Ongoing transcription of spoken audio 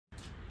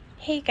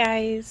Hey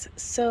guys,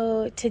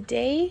 so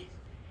today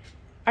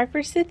our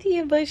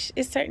forsythia bush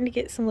is starting to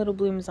get some little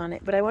blooms on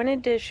it, but I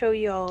wanted to show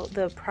you all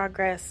the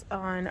progress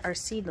on our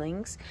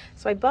seedlings.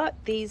 So I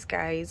bought these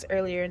guys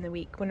earlier in the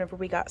week whenever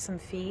we got some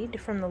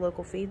feed from the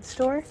local feed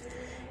store,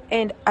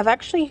 and I've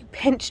actually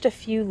pinched a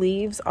few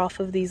leaves off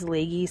of these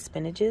leggy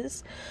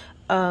spinaches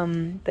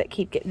that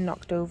keep getting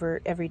knocked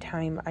over every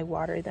time I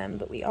water them.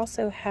 But we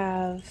also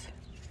have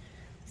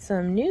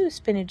some new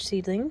spinach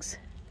seedlings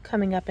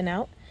coming up and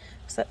out,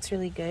 so that's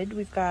really good.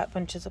 We've got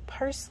bunches of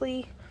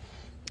parsley.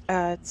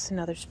 It's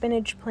another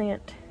spinach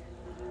plant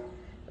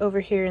over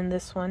here in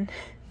this one.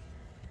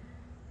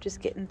 Just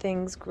getting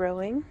things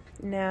growing.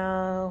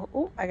 Now,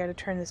 oh, I gotta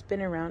turn this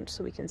bin around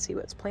so we can see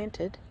what's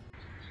planted.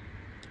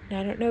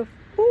 Now I don't know.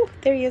 Oh,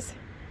 there he is.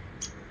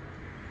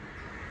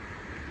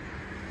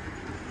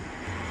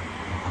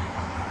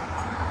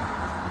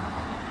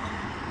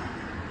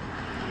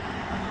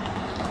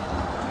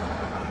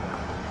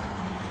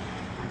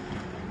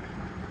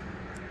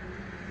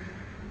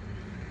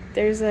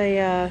 There's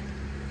a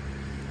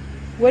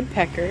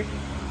woodpecker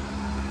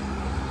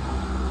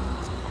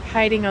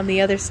hiding on the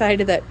other side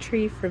of that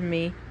tree from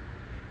me.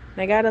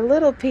 And I got a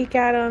little peek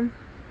at him.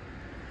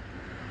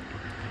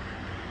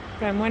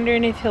 But I'm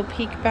wondering if he'll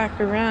peek back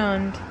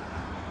around.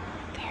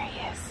 There he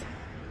is.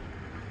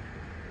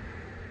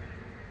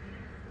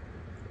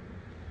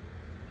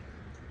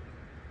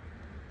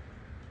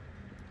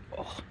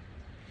 Oh,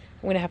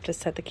 I'm gonna have to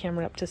set the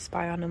camera up to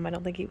spy on him. I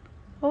don't think he...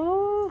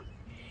 Oh,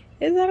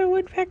 is that a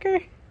woodpecker?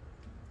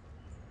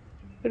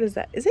 What is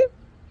that? Is it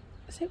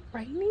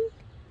raining?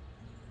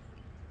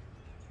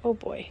 Oh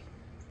boy.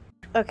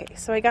 Okay,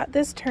 so I got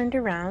this turned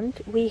around.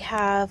 We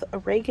have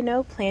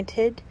oregano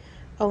planted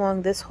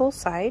along this whole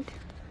side.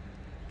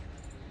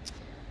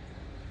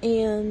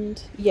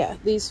 And yeah,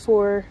 these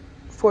four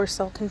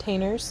cell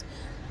containers.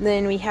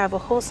 Then we have a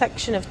whole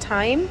section of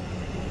thyme.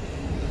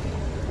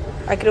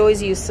 I could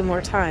always use some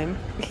more thyme.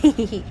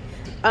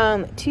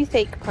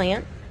 Toothache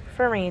plant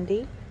for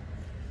Randy.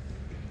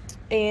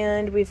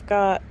 And we've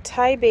got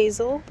Thai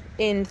basil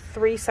in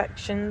 3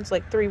 sections,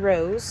 like 3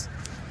 rows.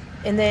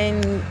 And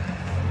then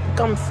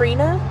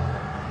gomphrena,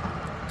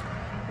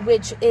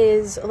 which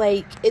is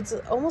like, it's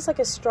almost like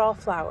a straw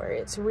flower.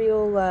 It's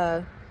real,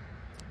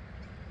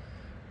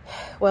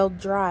 well,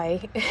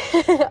 dry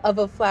of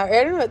a flower.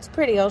 I don't know, it's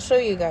pretty. I'll show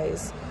you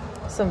guys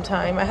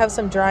sometime. I have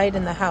some dried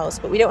in the house,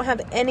 but we don't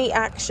have any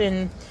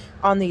action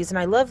on these. And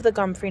I love the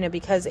gomphrena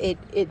because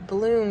it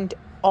bloomed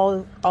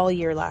all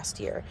year last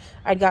year.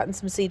 I'd gotten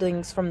some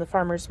seedlings from the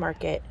farmer's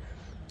market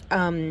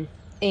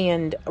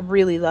and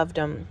really loved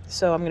them.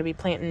 So I'm going to be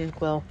planting,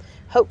 well,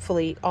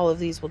 hopefully all of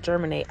these will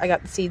germinate. I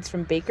got the seeds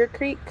from Baker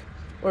Creek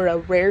or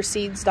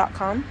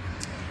rareseeds.com.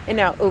 And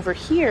now over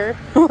here,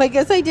 I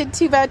guess I did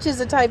 2 batches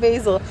of Thai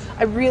basil.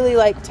 I really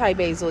like Thai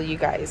basil, you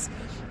guys.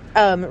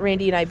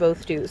 Randy and I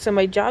both do. So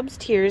my Jobs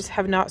tears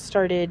have not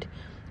started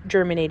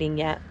germinating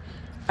yet.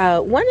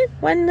 One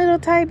little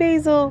Thai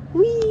basil,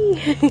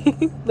 wee!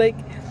 Like,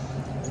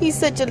 he's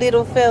such a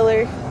little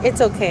feller.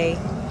 It's okay.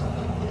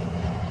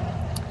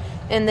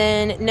 And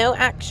then no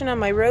action on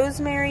my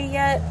rosemary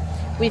yet.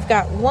 We've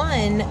got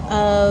one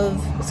of,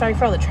 sorry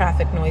for all the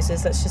traffic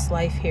noises, that's just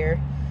life here.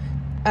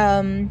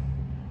 A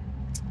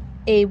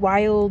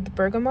wild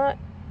bergamot,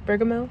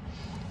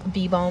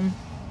 bee balm.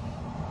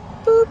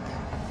 Boop.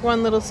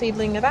 One little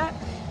seedling of that.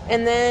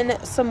 And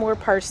then some more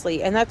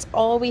parsley. And that's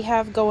all we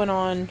have going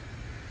on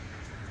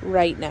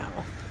right now.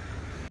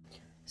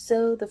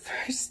 So the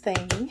first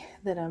thing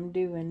that I'm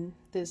doing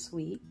this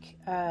week,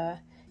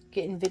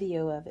 getting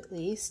video of at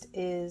least,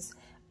 is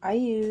I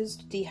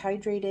used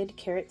dehydrated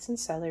carrots and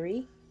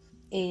celery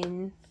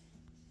in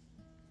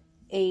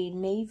a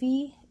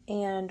navy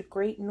and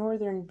Great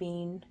Northern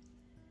bean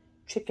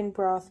chicken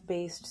broth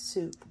based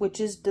soup, which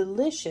is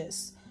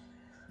delicious,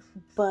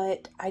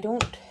 but I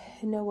don't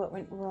know what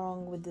went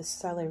wrong with the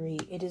celery.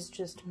 It is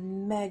just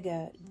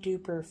mega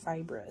duper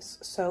fibrous.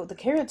 So the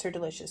carrots are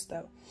delicious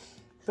though,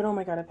 but oh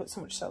my god, I put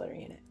so much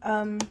celery in it,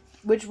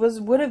 which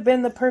would have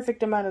been the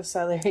perfect amount of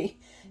celery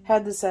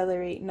had the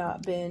celery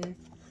not been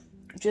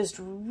just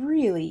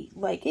really,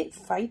 like, it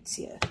fights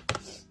you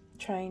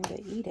trying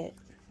to eat it.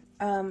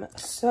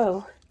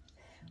 So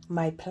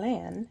my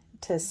plan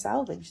to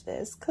salvage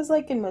this, because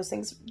like in most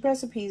things,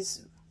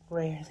 recipes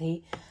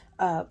rarely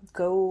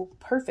go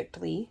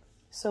perfectly,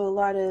 so a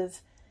lot of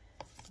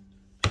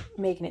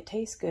making it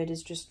taste good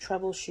is just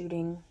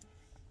troubleshooting.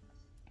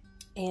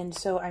 And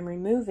so I'm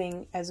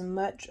removing as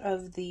much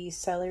of the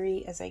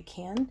celery as I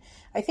can.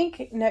 I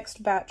think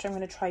next batch I'm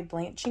going to try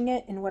blanching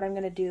it, and what I'm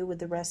going to do with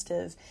the rest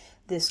of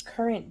this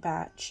current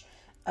batch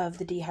of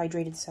the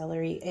dehydrated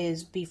celery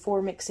is,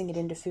 before mixing it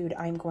into food,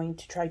 I'm going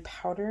to try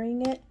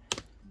powdering it.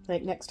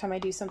 Like next time I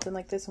do something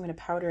like this, I'm going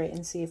to powder it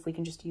and see if we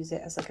can just use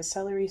it as like a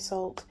celery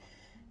salt,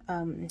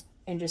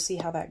 and just see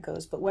how that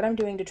goes. But what I'm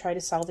doing to try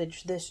to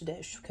salvage this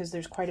dish, because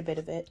there's quite a bit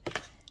of it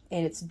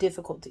and it's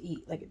difficult to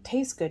eat, like it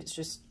tastes good, it's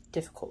just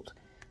difficult,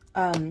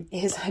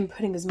 is I'm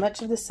putting as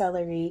much of the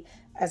celery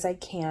as I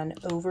can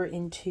over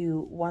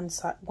into one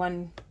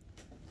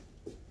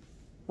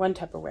one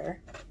Tupperware.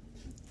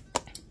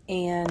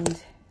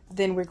 And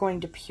then we're going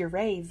to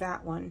puree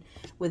that one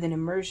with an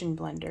immersion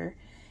blender.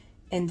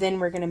 And then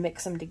we're going to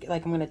mix them together.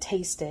 Like, I'm going to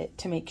taste it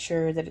to make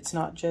sure that it's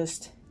not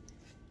just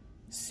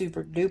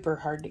super duper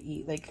hard to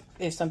eat. Like,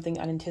 if something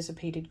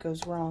unanticipated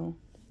goes wrong.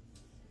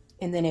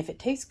 And then if it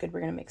tastes good,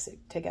 we're going to mix it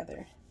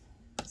together.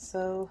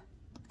 So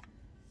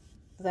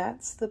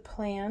that's the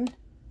plan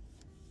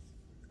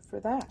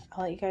for that.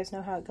 I'll let you guys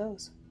know how it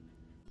goes.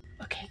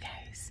 Okay,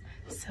 guys.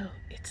 So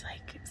it's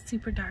like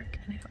super dark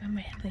and I don't have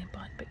my headlamp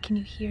on, but can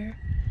you hear?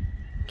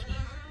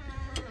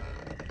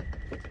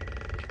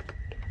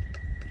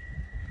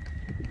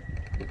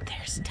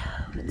 There's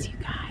toads, you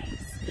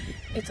guys.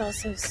 It's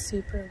also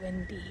super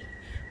windy,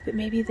 but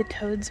maybe the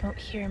toads won't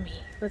hear me.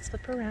 Let's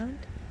flip around.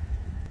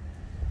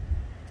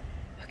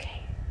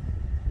 Okay.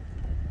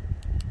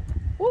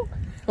 Whoa.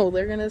 Oh,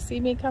 they're gonna see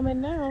me coming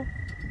now.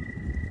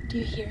 Do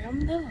you hear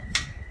them though?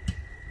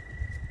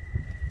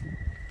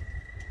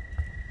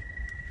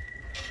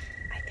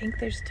 I think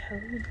there's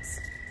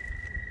toads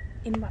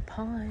in my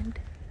pond.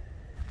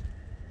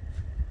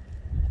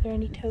 Are there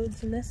any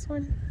toads in this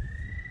one?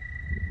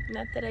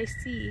 Not that I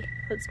see.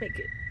 Let's make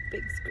it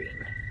big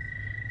screen.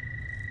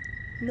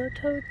 No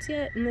toads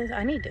yet. And this,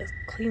 I need to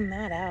clean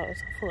that out.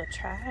 It's all full of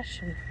trash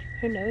and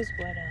who knows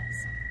what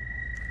else.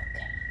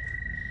 Okay.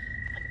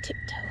 I'm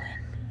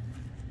tiptoeing.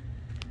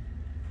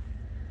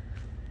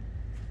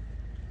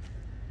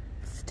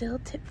 Still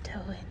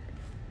tiptoeing.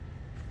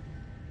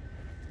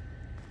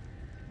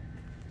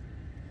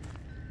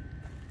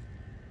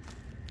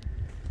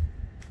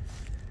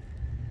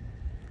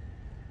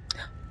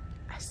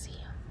 I see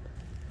him.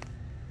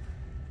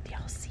 Do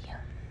y'all see him?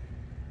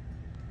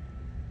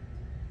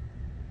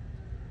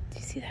 Do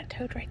you see that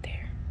toad right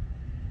there?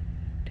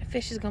 The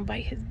fish is gonna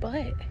bite his butt.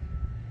 Oh,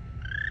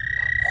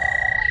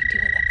 he's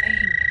doing the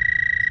thing.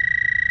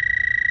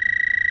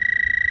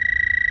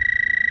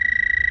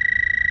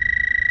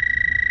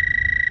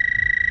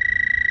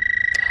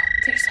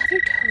 There's other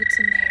toads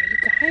in there, you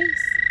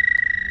guys.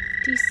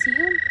 Do you see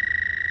them?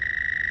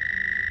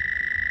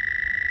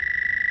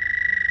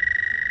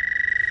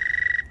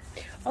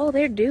 Oh,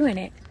 they're doing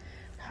it.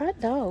 Hot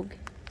dog.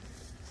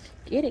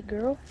 Get it,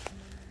 girl.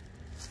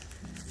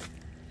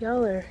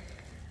 Y'all are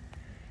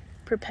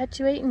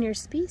perpetuating your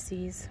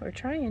species, or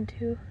trying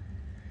to.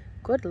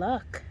 Good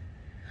luck.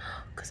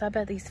 Because I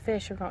bet these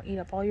fish are going to eat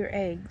up all your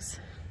eggs.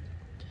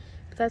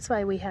 But that's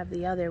why we have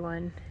the other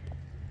one.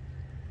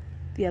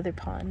 The other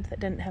pond that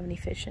didn't have any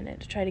fish in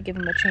it, to try to give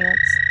them a chance.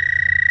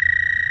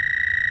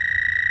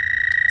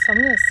 So I'm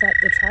going to set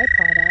the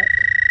tripod up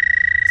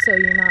so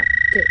you're not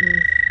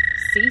getting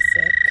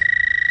seasick.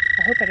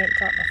 I hope I didn't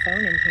drop my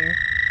phone in here.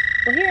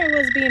 Well, here I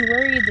was being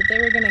worried that they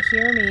were going to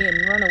hear me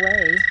and run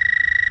away.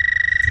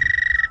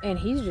 And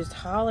he's just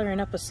hollering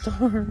up a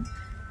storm.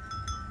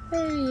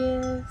 There he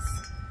is.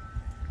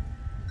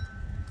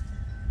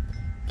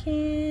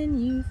 Can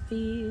you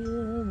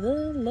feel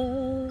the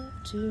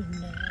love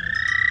tonight?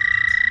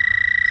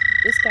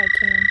 This guy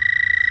can.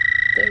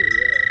 There he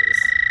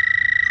is.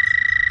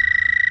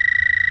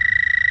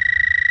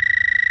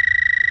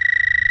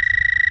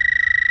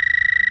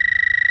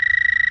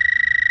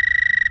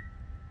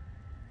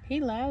 He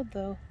loud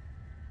though.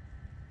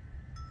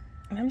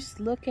 And I'm just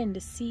looking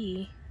to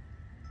see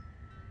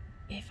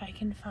if I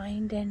can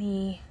find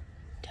any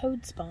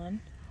toad spawn.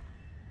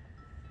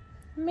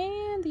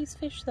 Man, these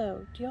fish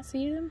though. Do y'all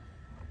see them?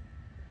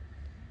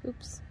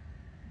 Oops.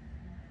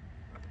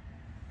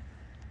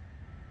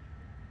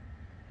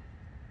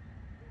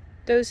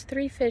 Those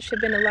 3 fish have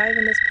been alive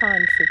in this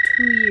pond for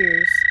 2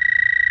 years.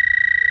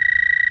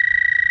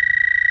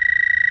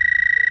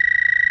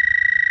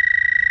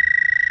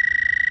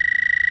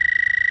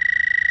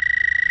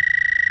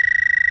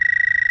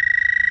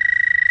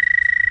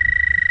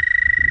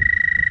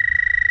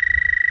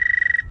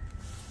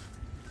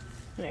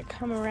 I'm gonna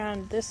come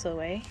around this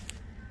way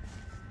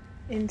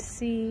and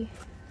see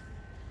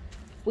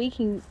if we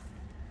can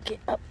get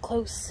up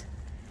close.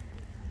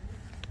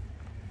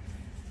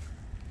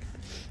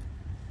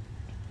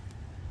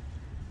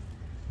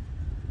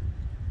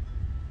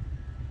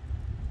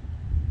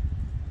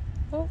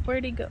 Oh,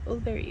 where'd he go? Oh,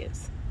 there he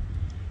is.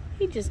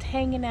 He's just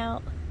hanging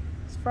out.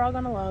 He's a frog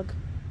on a log.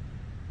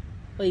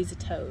 Well, he's a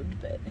toad,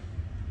 but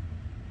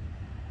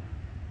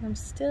I'm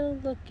still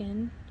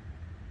looking.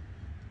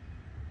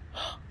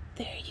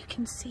 There, you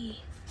can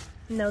see.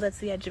 No, that's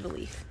the edge of a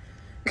leaf.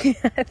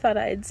 I thought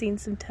I had seen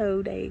some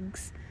toad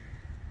eggs.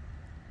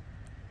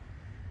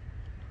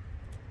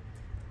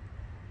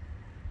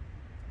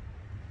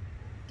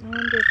 I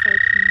wonder if I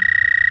can...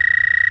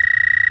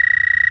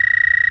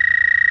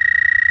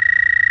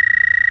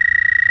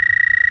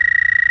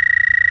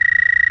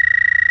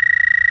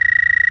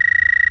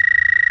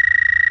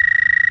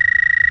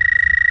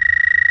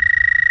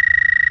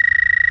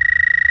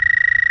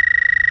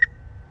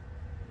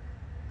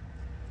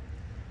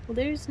 Well,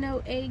 there's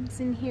no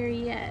eggs in here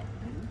yet,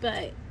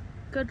 but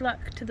good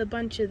luck to the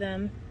bunch of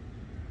them.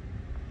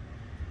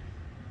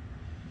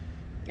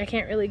 I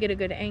can't really get a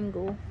good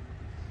angle.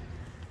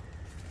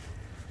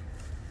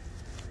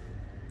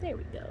 There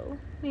we go.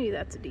 Maybe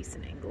that's a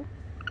decent angle.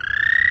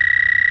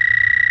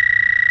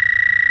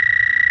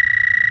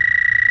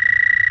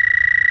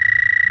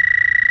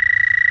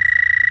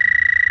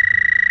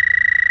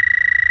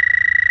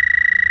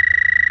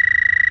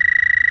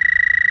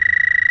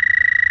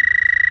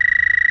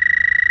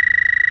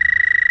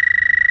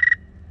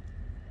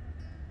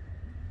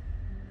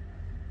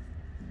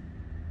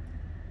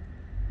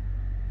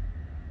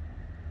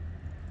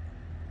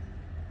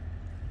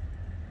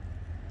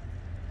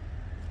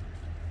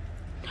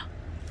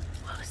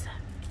 What was that?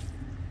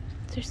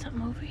 Is there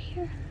something over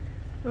here?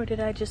 Or did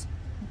I just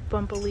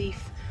bump a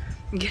leaf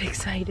and get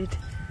excited?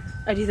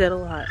 I do that a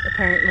lot,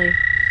 apparently.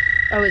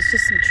 Oh, it's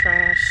just some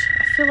trash.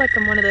 I feel like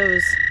I'm one of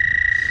those...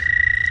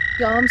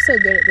 Y'all, I'm so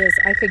good at this.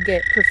 I could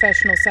get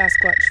professional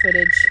Sasquatch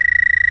footage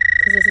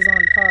because this is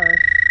on par.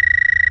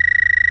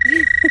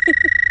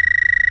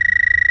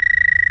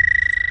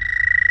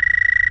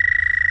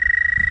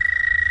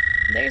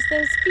 There's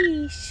those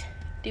fish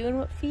doing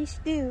what fish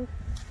do.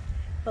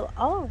 Well,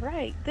 all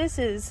right, this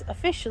is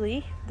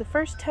officially the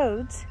first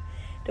toads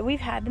that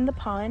we've had in the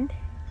pond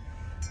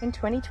in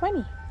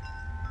 2020.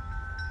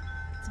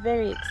 It's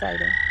very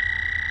exciting.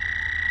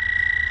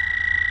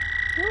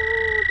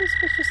 Oh, those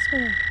fish are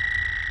swimming.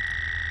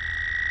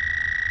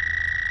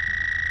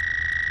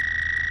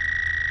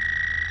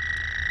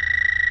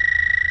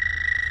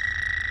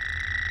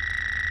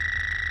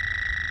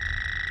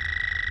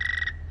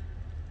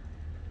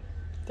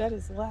 That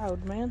is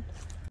loud, man.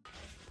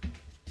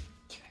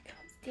 Here I come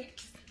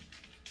upstairs.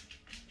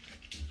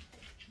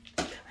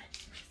 Come on,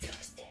 let's go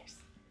upstairs.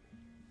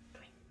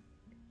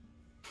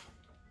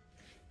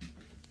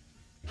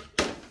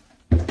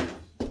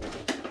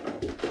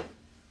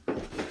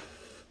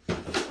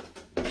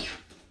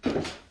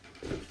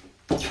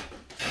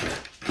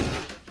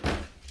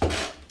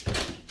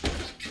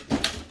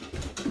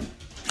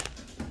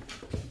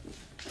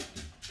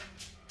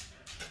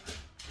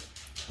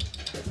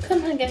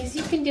 Come on, guys,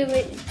 you can do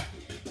it.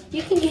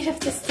 You can get up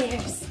the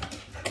stairs.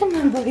 Come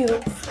on, boys.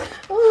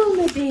 Oh,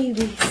 my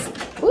babies.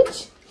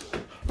 Ooch.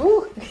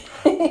 Ooh.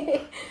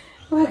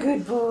 We're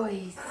good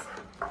boys.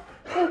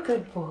 We're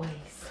good boys.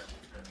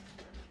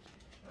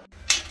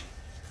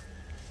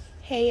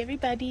 Hey,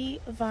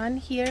 everybody. Vaughn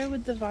here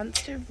with the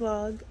Vonster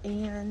vlog,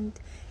 and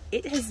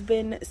it has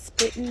been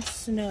spitting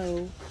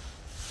snow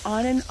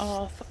on and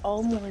off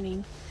all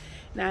morning.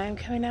 Now I'm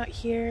coming out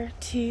here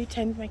to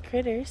tend my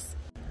critters.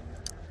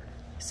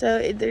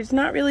 So there's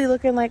not really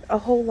looking like a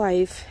whole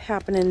life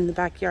happening in the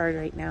backyard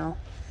right now,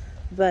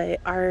 but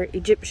our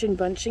Egyptian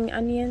bunching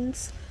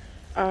onions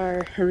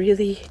are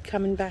really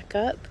coming back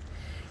up.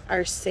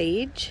 Our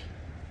sage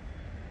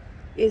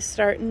is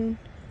starting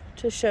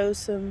to show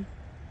some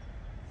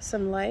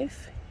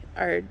life.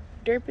 Our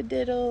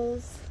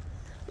derpadiddles.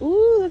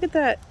 Ooh, look at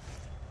that.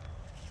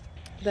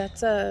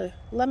 That's a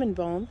lemon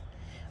balm.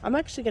 I'm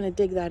actually going to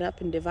dig that up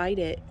and divide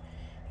it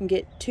and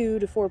get 2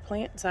 to 4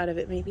 plants out of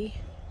it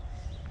maybe.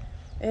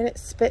 And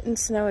it's spitting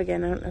snow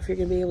again. I don't know if you're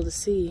going to be able to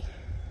see.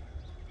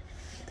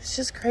 It's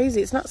just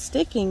crazy. It's not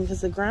sticking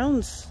because the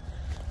ground's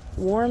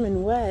warm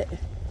and wet,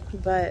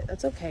 but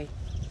that's okay.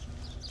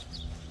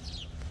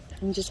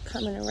 I'm just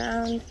coming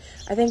around.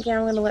 I think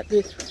I'm going to let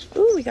the...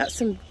 Ooh, we got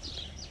some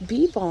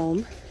bee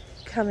balm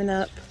coming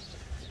up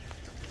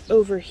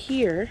over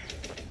here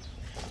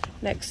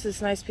next to this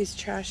nice piece of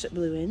trash that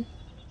blew in.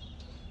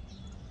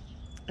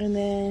 And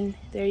then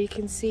there you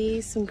can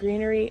see some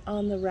greenery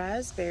on the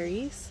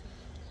raspberries.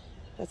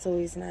 That's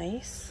always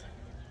nice.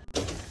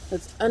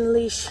 Let's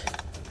unleash,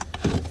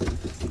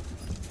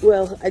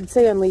 well, I'd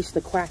say unleash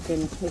the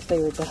quacking if they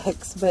were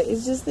ducks, but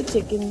it's just the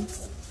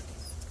chickens.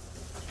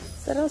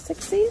 Is that all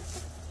 60?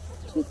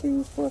 2,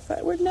 3, 4,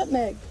 5. Where's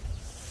Nutmeg?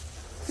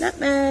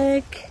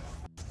 Nutmeg!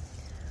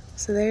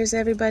 So there's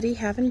everybody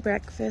having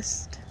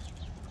breakfast.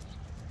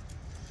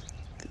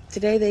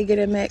 Today they get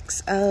a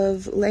mix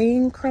of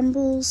laying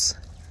crumbles,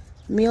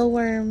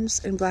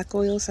 mealworms, and black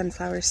oil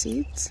sunflower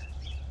seeds.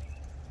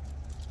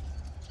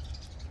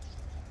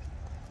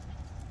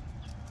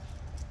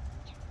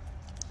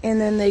 And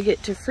then they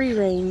get to free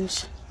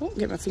range,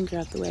 get my finger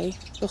out the way,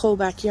 the whole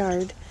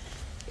backyard,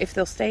 if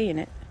they'll stay in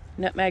it.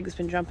 Nutmeg's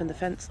been jumping the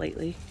fence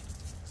lately.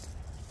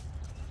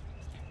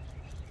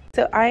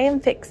 So I am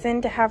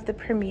fixing to have the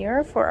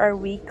premiere for our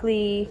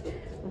weekly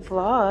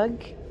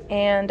vlog,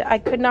 and I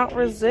could not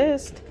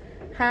resist.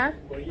 Huh?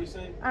 What are you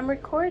saying? I'm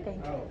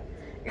recording. Oh.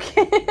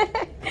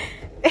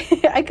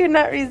 I could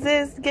not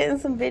resist getting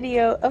some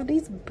video of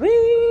these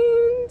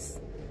beans.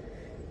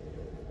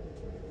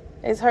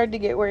 It's hard to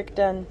get work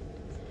done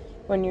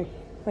when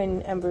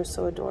Ember's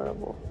so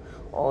adorable.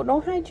 Oh,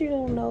 don't hide your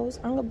little nose.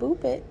 I'm gonna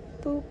boop it.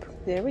 Boop.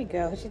 There we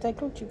go. She's like,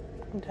 don't you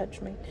touch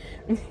me.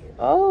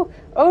 Oh,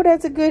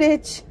 that's a good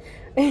itch.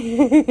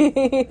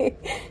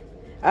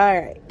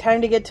 All right,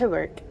 time to get to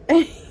work.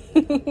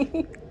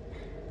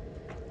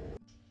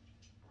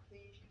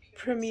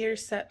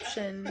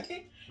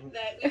 Premiereception.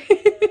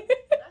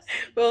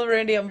 Well,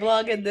 Randy, I'm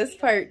vlogging this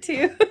part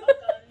too.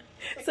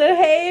 So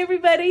hey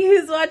everybody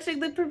who's watching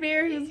the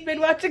premiere, who's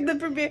been watching the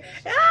premiere.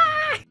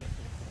 Ah!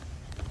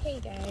 Hey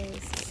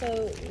guys,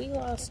 So we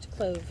lost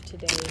Clove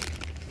today.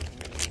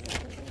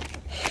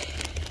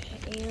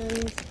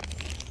 And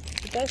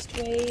the best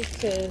way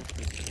to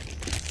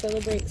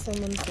celebrate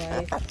someone's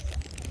life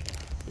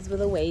is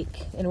with a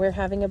wake. And we're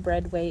having a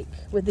bread wake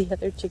with the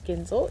other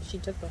chickens. Oh, she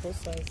took the whole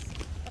slice.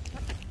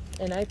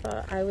 And I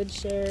thought I would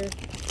share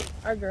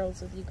our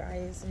girls with you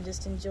guys and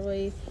just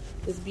enjoy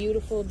this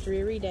beautiful,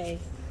 dreary day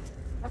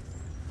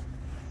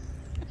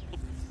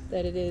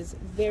that it is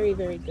very,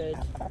 very good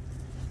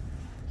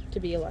to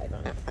be alive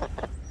on.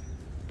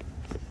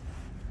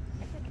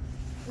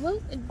 Well,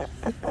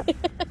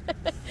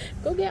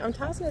 go get, I'm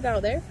tossing it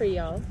out there for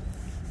y'all.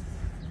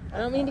 I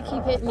don't mean to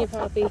keep hitting you,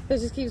 Poppy. It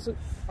just keeps...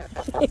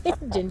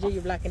 Ginger,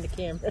 you're blocking the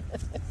camera.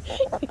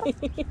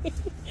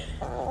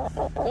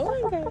 Go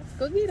on, guys.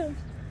 Go get them.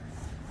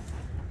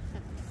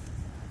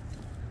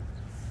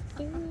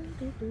 There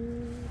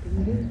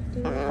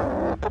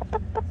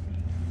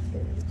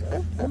we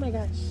go. Oh my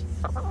gosh.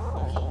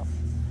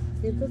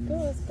 You're a good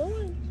girl. Let's go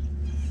on.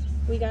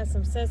 We got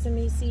some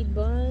sesame seed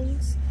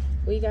buns.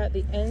 We got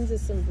the ends of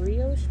some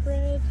brioche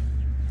bread.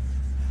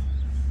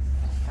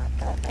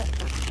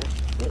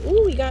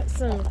 Ooh, we got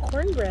some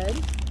cornbread.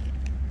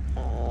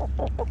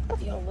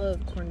 Y'all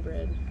love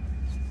cornbread.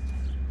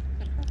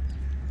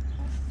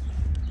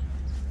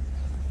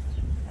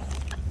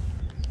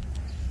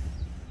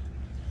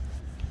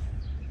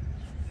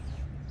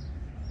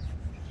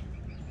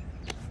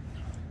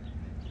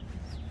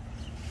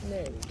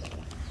 There we go.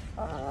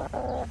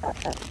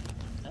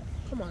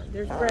 Come on,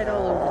 there's bread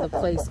all over the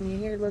place. And you're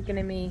here looking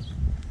at me.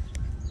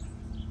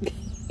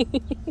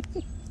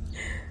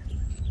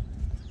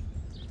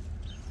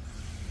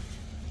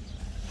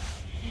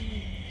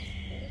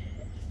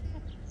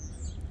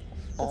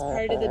 It's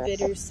part of the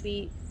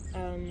bittersweet,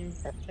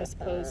 I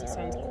suppose it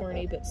sounds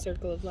corny, but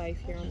circle of life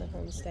here on the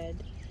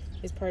homestead.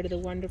 Is part of the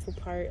wonderful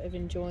part of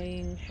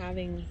enjoying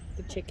having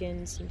the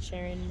chickens and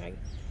sharing my,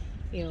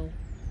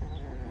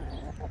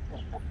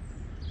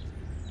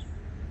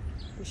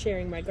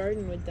 sharing my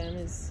garden with them.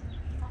 Is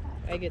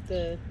I get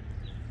to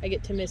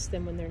miss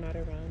them when they're not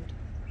around.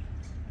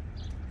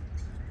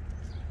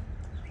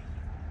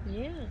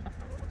 Yeah,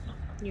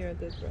 you're a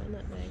good girl,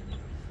 Nutmeg.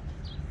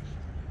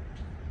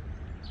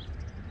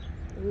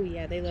 Ooh,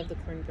 yeah, they love the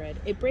cornbread.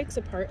 It breaks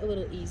apart a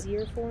little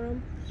easier for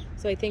them,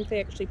 so I think they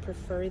actually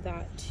prefer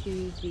that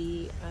to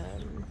the,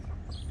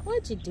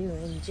 what you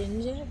doing,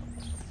 Ginger?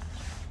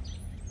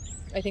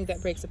 I think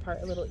that breaks apart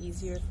a little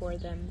easier for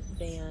them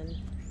than,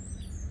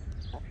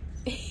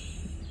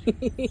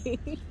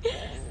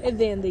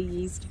 than the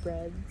yeast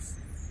breads.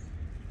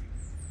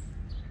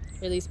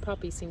 Or at least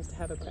Poppy seems to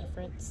have a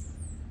preference.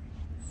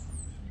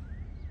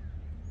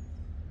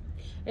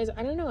 I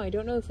don't know. I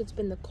don't know if it's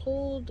been the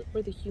cold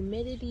or the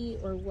humidity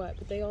or what,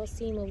 but they all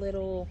seem a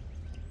little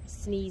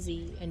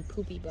sneezy and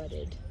poopy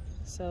butted.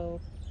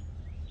 So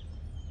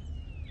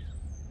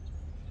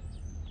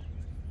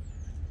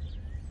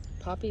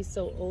Poppy's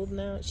so old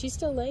now. She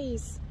still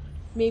lays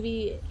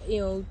maybe,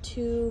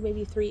 2,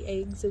 maybe 3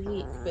 eggs a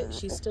week, but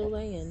she's still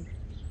laying.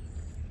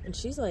 And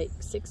she's like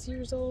 6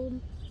 years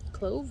old.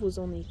 Clove was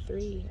only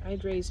 3.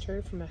 I'd raised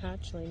her from a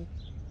hatchling,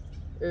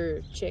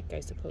 or chick,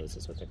 I suppose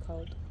is what they're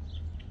called.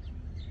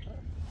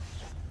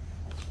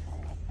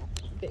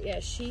 But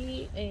yeah,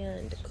 she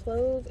and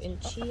Clove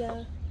and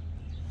Chia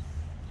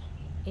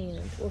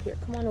and, well, here,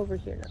 come on over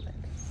here, Nutmeg.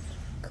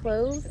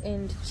 Clove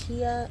and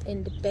Chia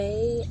and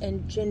Bay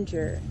and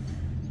Ginger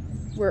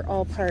were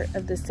all part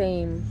of the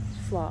same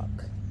flock,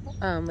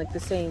 like the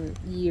same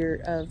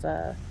year of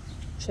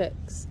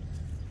chicks.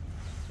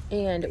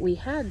 And we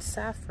had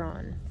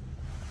Saffron,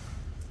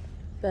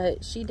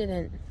 but she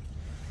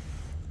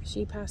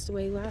passed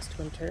away last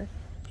winter.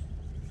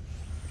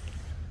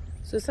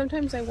 So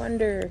sometimes I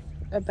wonder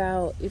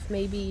about if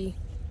maybe,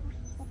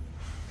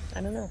 I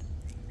don't know.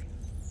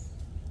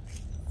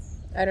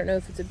 I don't know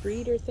if it's a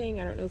breeder thing.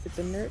 I don't know if it's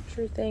a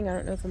nurture thing. I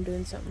don't know if I'm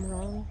doing something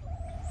wrong.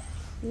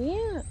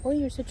 Yeah. Oh,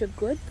 you're such a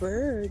good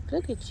bird.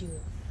 Look at you.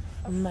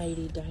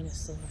 Mighty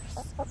dinosaurs.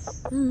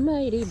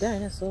 Mighty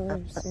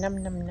dinosaurs.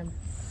 Num, num, num.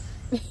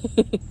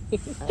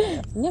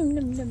 Num,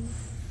 num, num.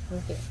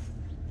 Okay.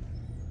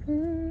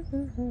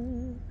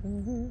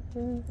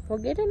 Well,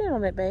 get in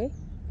on it, babe.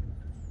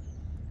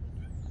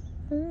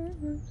 Do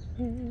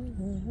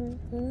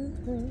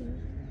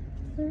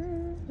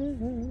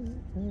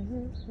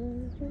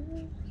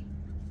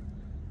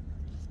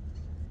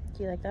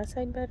you like that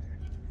side better?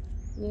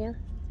 Yeah?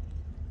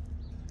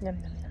 Yum,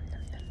 yum, yum,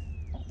 yum,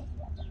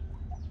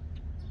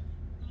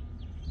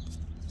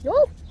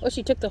 yum. Oh,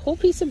 she took the whole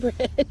piece of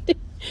bread.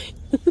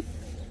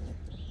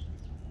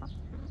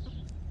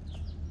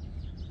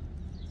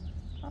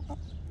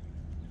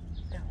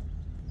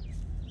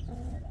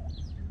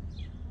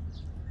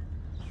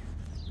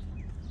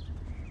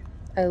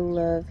 I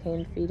love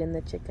hand feeding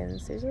the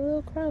chickens. There's a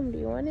little crumb. Do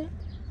you want it?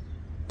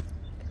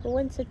 Who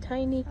wants a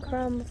tiny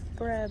crumb of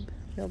bread?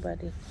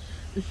 Nobody.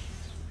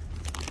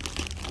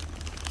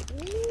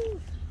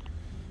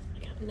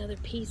 Got another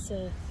piece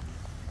of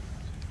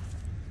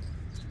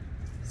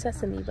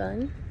sesame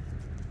bun.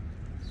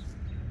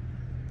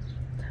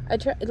 I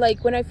try,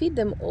 like, when I feed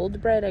them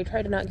old bread, I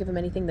try to not give them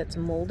anything that's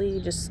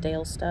moldy, just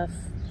stale stuff.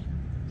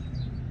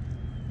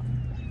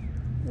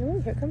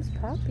 Oh, here comes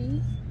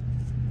Poppy.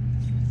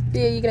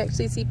 Yeah, you can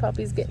actually see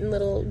Poppy's getting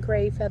little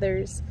gray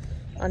feathers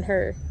on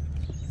her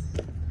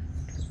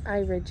eye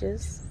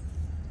ridges.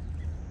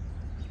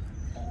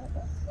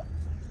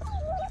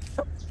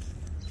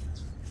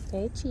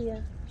 Hey,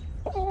 Chia.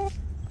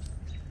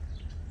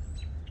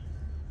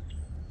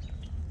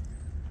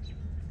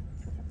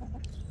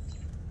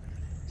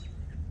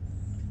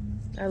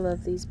 I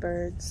love these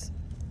birds.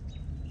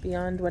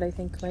 Beyond what I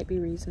think might be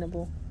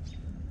reasonable.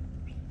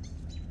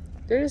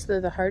 They're just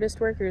the hardest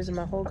workers in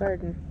my whole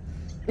garden.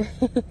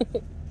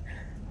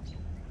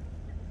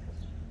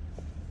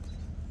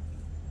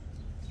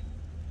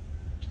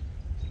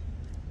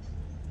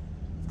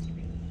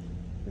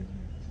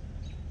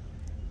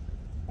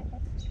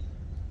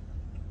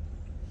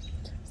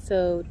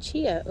 So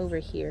Chia over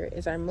here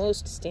is our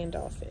most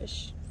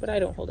standoffish, but I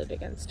don't hold it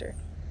against her.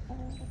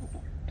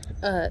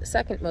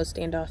 Second most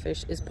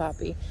standoffish is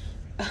Poppy.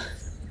 I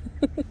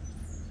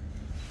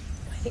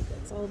think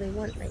that's all they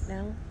want right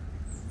now.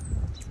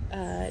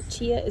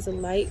 Chia is a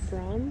light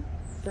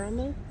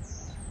Brahma.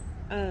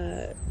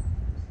 I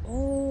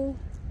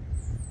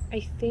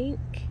think,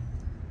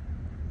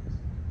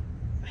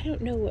 I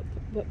don't know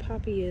what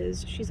Poppy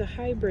is. She's a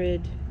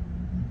hybrid.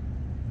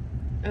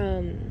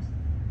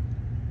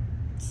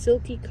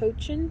 Silky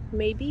Cochin,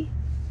 maybe.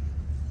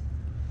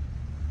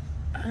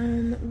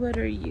 What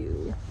are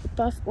you?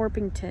 Buff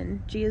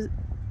Orpington.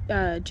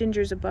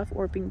 Ginger's a Buff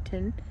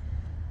Orpington.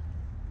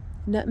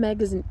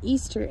 Nutmeg is an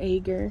Easter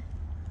Egger.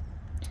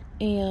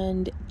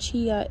 And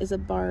Chia is a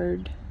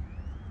Barred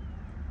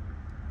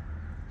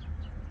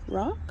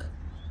Rock?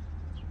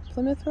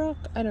 Plymouth Rock?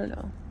 I don't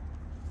know.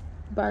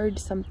 Barred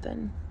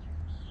something.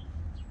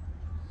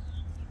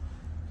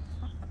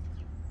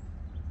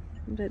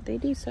 But they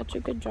do such a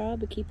good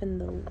job of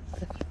keeping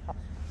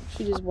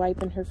she just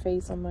wiping her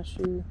face on my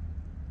shoe.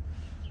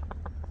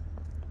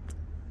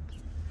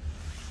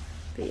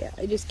 But yeah,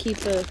 I just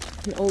keep an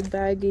old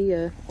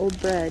baggie of old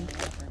bread.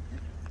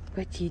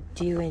 What you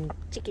doing,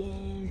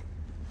 chicken?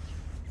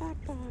 Bark,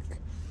 bark.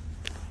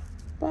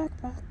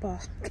 Bark, bark,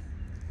 bark.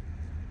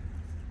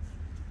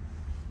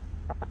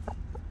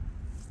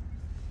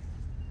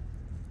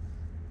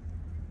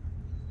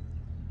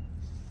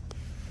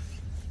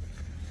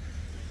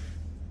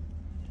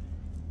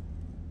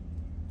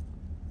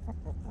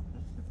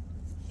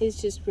 It's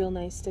just real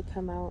nice to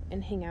come out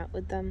and hang out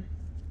with them.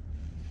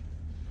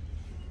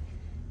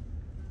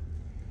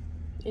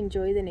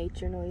 Enjoy the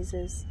nature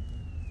noises.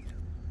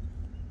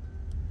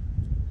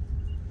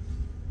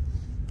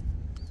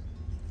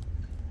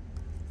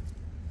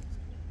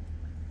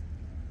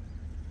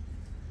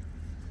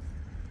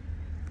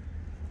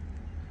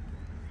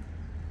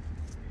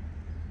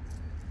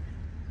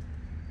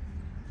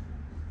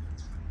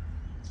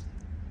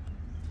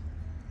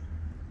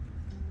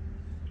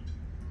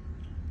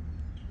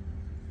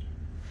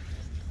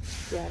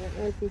 Yeah, I don't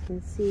know if you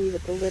can see,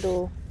 but the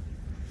little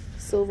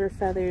silver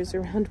feathers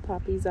around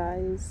Poppy's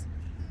eyes.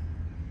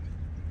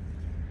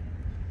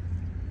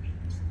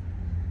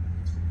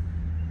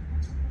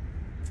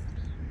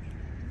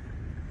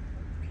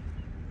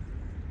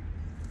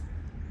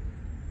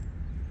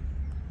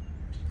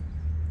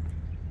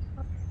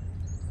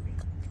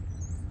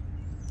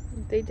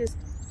 They just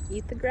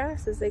eat the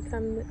grass as they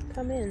come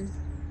in.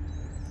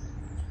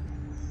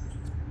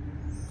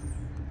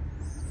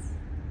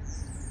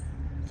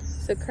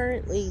 So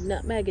currently,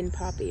 Nutmeg and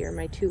Poppy are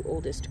my two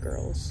oldest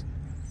girls.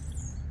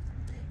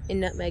 And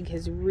Nutmeg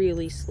has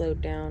really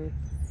slowed down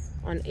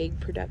on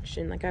egg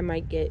production. Like, I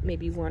might get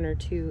maybe 1 or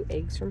 2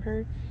 eggs from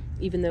her,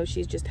 even though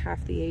she's just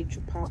half the age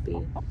of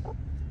Poppy.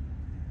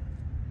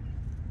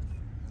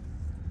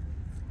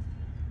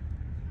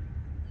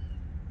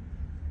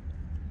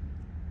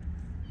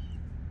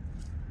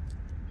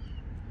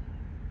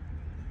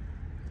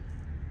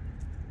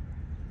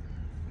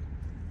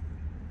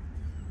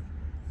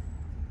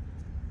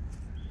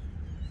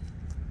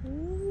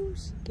 Ooh,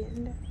 she's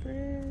getting that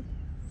bread.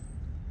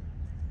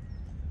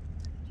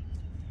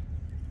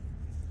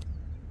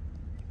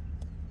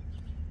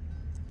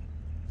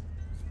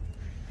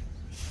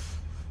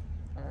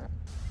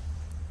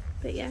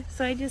 But yeah,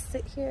 so I just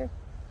sit here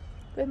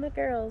with my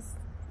girls.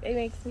 It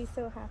makes me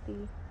so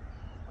happy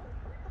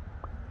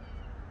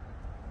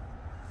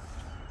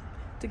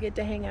to get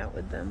to hang out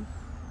with them.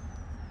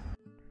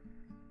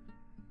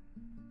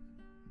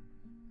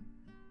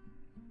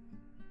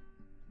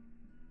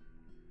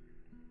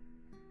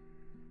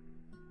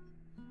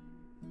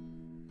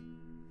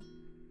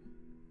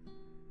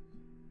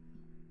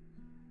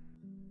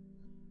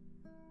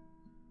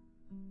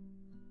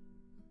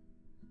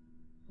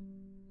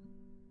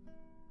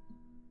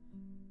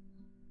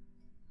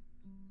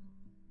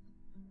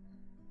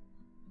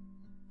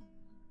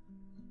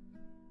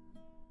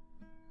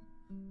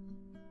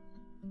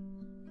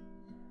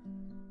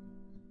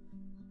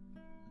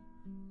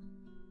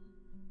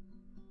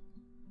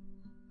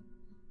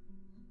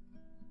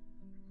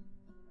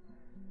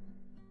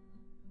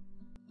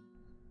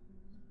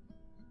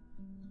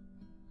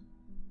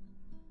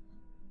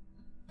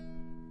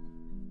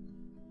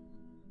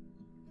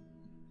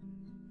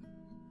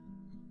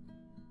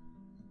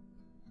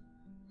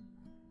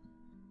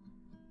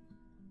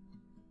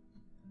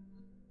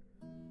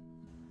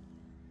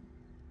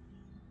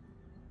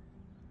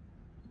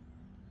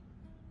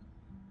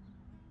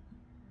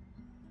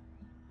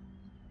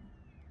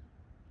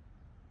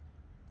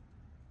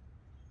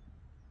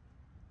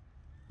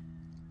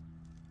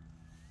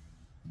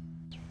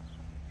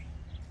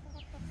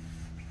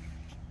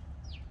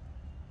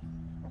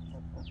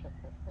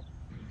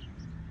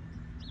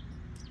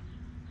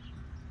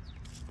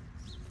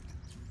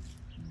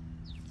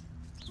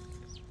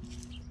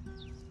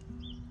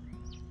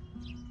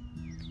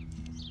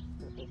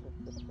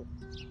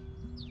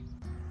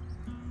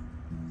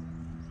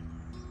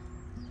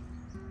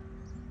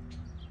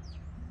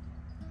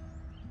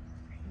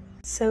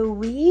 So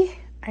we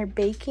are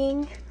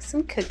baking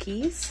some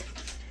cookies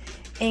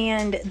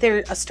and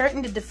they're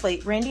starting to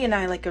deflate. Randy and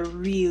I like a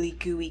really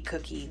gooey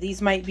cookie.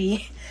 These might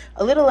be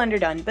a little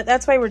underdone, but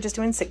that's why we're just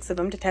doing 6 of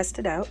them to test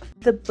it out.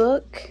 The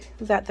book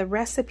that the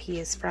recipe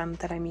is from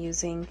that I'm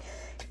using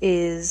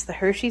is the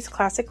Hershey's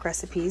Classic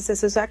Recipes.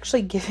 This was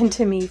actually given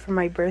to me for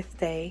my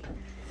birthday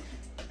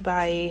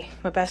by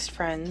my best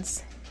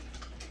friends.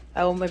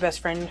 Oh, my best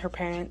friend and her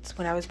parents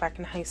when I was back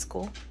in high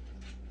school.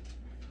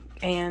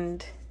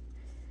 And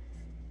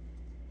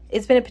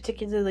it's been a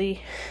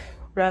particularly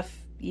rough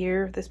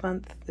year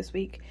this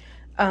week.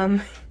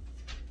 And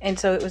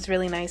so it was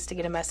really nice to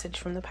get a message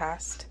from the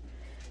past.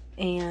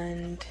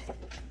 And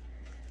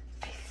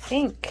I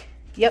think,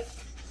 yep,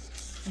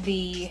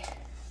 the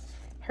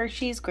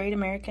Hershey's Great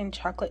American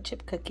Chocolate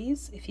Chip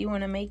Cookies. If you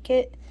want to make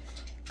it,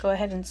 go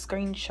ahead and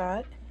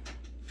screenshot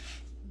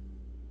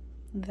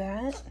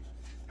that.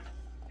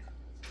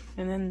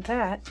 And then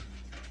that.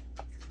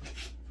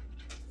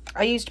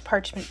 I used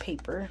parchment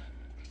paper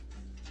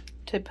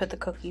to put the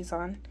cookies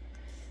on.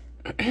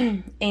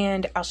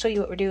 And I'll show you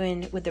what we're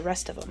doing with the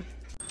rest of them.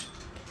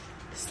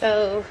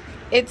 So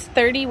it's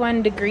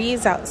 31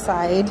 degrees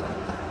outside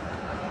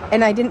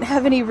and I didn't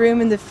have any room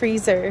in the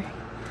freezer.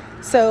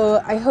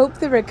 So I hope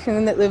the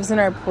raccoon that lives in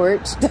our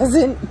porch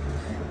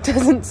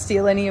doesn't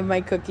steal any of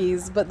my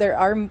cookies, but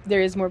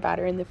there is more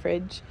batter in the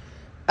fridge.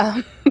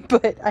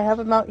 But I have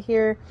them out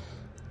here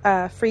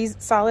freeze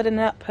solid and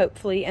up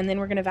hopefully, and then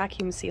we're gonna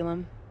vacuum seal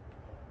them.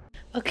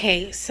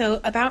 Okay, so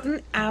about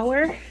an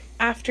hour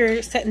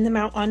after setting them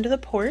out onto the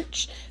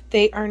porch,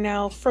 they are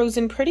now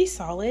frozen pretty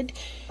solid.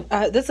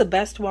 This is the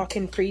best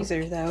walk-in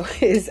freezer though,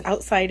 is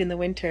outside in the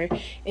winter.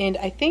 And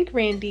I think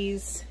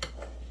Randy's,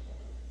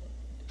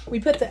 we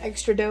put the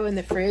extra dough in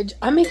the fridge.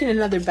 I'm making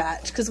another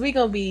batch because we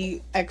gonna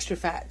be extra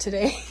fat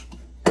today.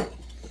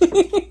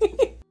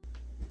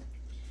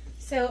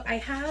 So I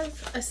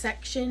have a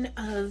section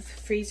of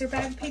freezer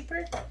bag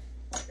paper,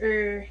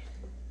 or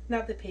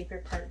not the paper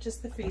part,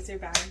 just the freezer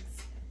bags.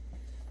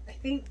 I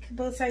think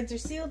both sides are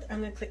sealed.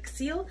 I'm going to click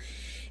seal,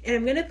 and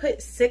I'm going to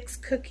put 6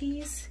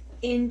 cookies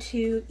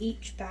into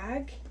each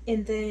bag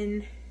and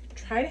then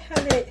try to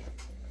have it,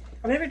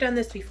 I've never done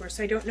this before,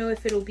 so I don't know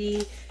if it'll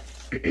be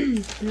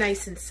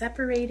nice and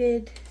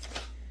separated.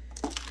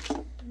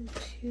 1,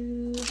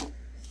 2,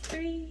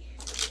 3,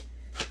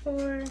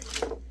 4,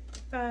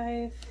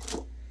 5,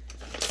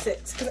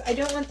 6, because I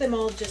don't want them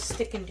all just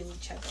sticking to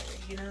each other,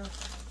 you know.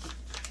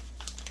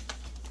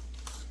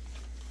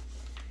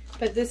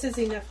 But this is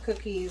enough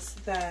cookies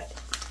that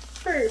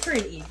for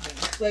an evening.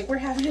 Like, we're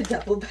having a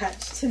double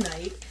batch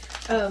tonight.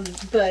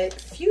 But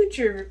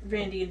future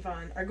Randy and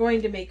Vaughn are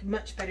going to make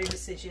much better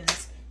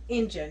decisions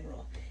in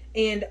general.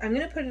 And I'm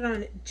going to put it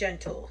on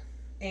gentle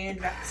and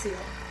vac seal.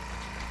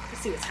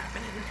 Let's see what's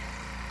happening.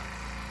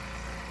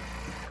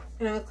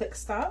 And I'll click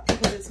stop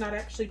because it's not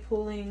actually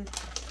pulling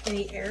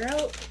any air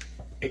out.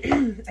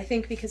 I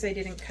think because I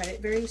didn't cut it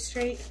very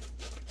straight.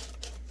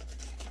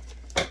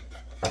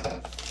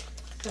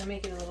 So I'll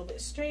make it a little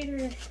bit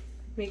straighter.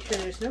 Make sure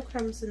there's no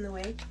crumbs in the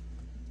way.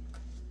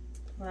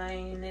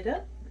 Line it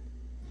up.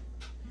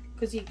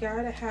 Because you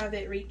gotta have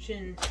it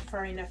reaching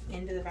far enough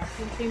into the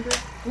vacuum chamber.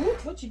 Ooh,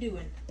 what you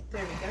doing?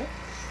 There we go.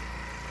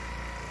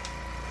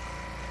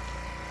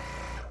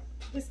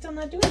 It's still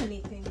not doing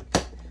anything.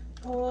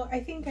 Oh, I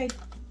think I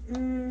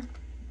don't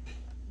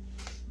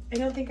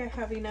think I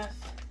have enough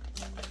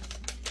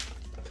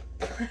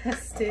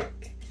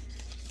plastic.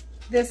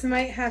 This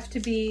might have to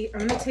be,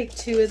 I'm going to take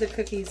 2 of the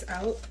cookies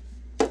out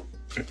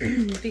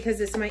because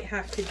this might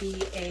have to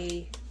be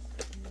a,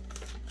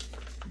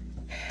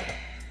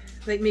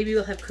 like maybe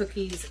we'll have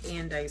cookies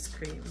and ice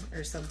cream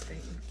or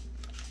something.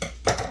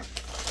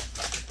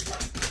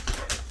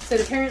 So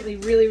it apparently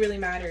really, really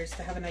matters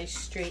to have a nice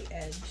straight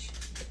edge.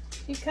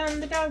 Here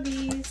come the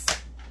doggies.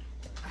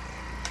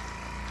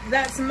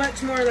 That's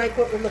much more like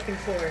what we're looking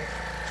for.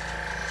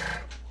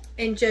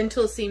 And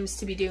gentle seems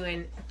to be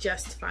doing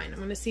just fine. I'm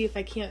going to see if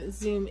I can't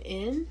zoom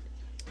in.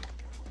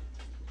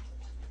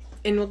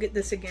 And we'll get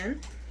this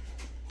again.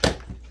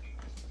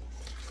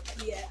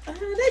 Yeah,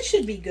 that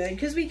should be good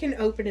because we can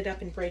open it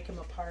up and break them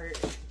apart.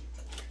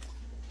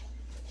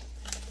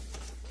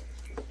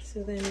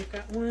 So then we've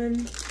got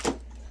 1,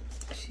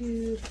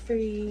 2,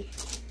 3,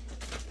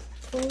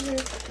 4.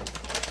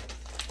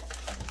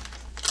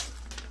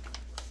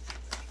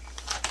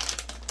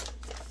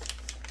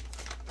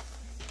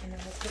 And then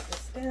we'll put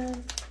this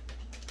down.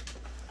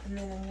 And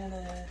then I'm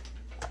gonna,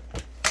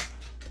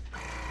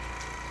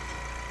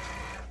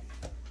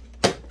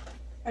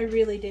 I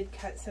really did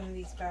cut some of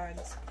these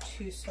bags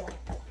too small.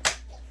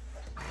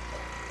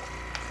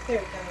 There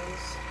it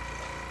goes.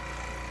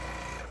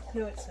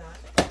 No, it's not.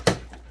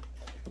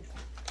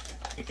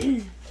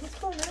 What's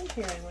going on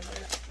here, I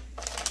wonder?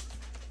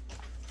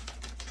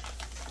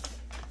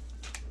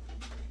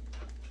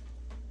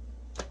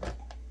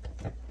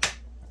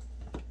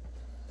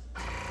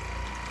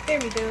 There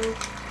we go.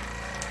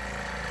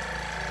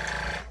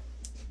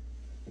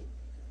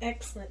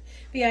 Excellent.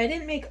 But yeah, I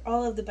didn't make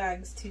all of the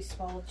bags too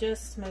small,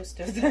 just most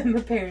of them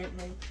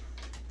apparently.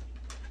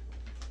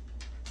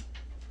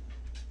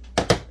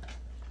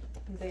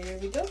 There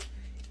we go.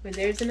 And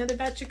there's another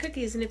batch of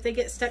cookies, and if they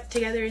get stuck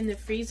together in the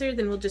freezer,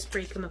 then we'll just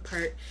break them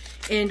apart.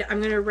 And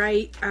I'm gonna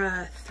write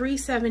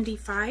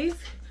 $3.75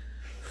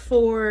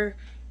 for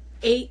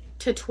 8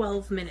 to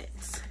 12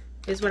 minutes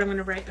is what I'm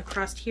gonna write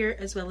across here,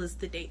 as well as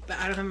the date, but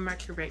I don't have a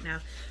marker right now.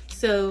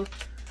 So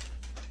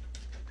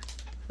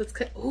let's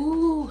cut.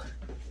 Ooh,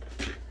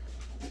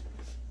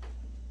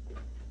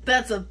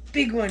 that's a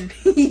big one.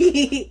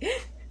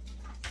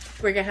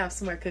 We're gonna have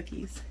some more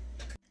cookies.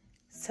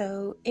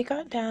 So it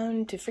got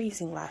down to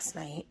freezing last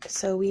night,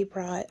 so we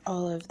brought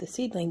all of the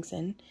seedlings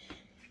in,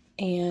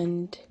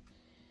 and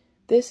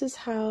this is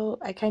how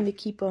I kind of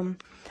keep them.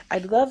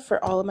 I'd love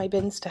for all of my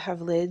bins to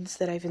have lids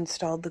that I've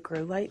installed the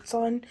grow lights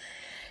on,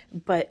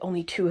 but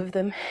only 2 of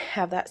them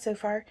have that so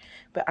far.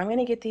 But I'm going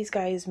to get these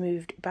guys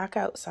moved back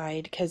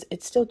outside because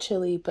it's still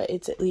chilly, but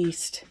it's at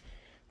least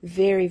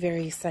very,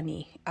 very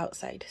sunny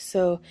outside.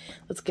 So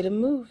let's get them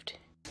moved.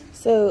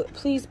 So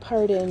please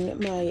pardon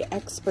my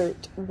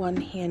expert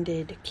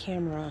one-handed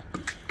camera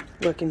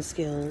working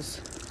skills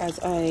as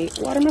I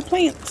water my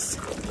plants.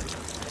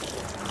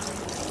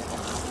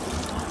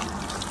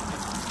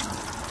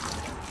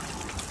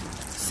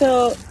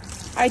 So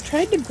I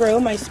tried to grow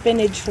my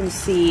spinach from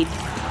seed,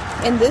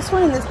 and this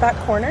one in this back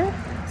corner,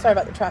 sorry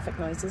about the traffic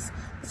noises,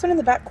 this one in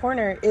the back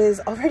corner is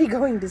already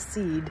going to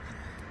seed.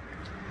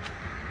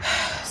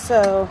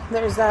 So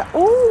there's that.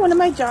 Oh, one of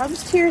my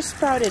jobs here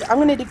sprouted. I'm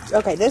gonna do,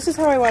 okay, this is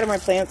how I water my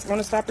plants. I'm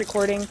gonna stop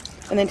recording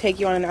and then take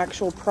you on an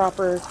actual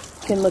proper,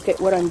 you can look at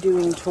what I'm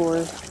doing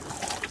tour.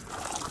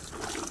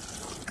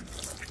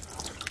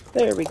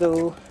 There we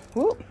go.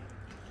 Whoop.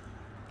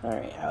 All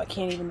right, oh, I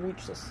can't even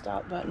reach the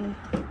stop button.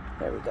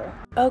 There we go.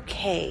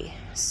 Okay,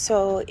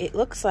 so it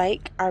looks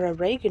like our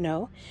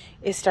oregano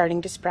is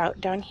starting to sprout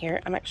down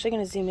here. I'm actually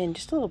gonna zoom in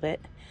just a little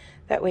bit.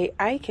 That way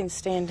I can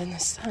stand in the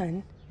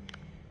sun,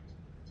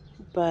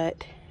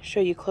 but show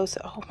you close.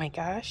 Oh my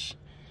gosh.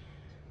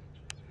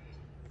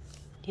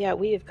 Yeah,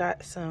 we have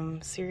got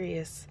some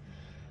serious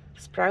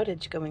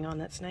sproutage going on.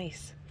 That's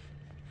nice.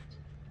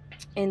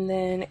 And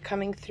then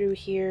coming through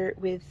here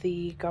with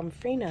the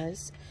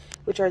gomphrenias,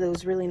 which are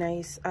those really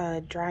nice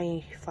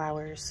dry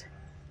flowers.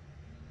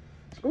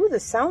 Ooh, the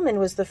salmon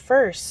was the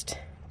first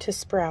to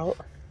sprout.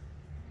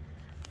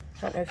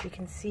 I don't know if you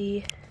can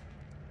see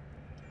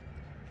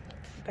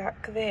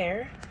back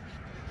there.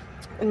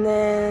 And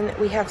then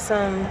we have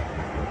some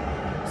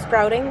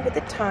sprouting with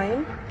the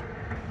thyme.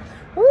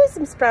 Ooh,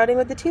 some sprouting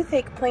with the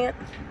toothache plant.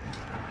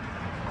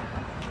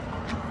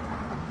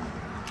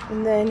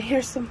 And then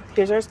here's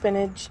our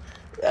spinach.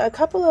 A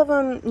couple of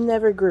them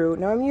never grew.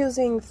 Now I'm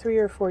using 3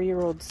 or 4 year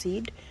old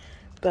seed,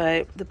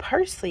 but the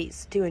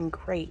parsley's doing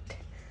great.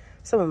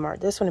 Some of them are.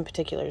 This one in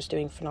particular is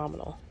doing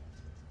phenomenal.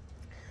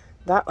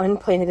 That one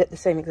planted at the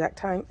same exact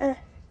time.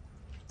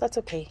 That's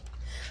okay.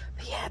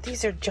 But yeah,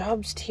 these are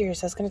jobs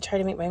tears. I was going to try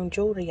to make my own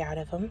jewelry out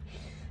of them.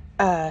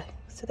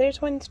 So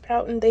there's one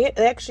sprouting. They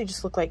actually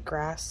just look like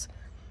grass.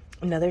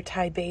 Another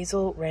Thai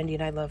basil. Randy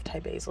and I love Thai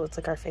basil. It's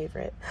like our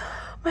favorite.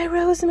 My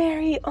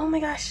rosemary. Oh my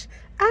gosh.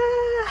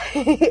 Ah,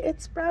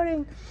 it's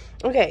sprouting.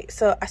 Okay,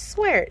 so I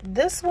swear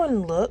this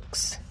one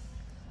looks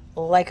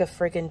like a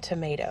friggin'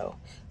 tomato,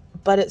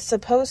 but it's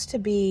supposed to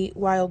be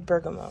wild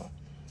bergamot.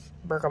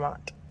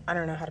 I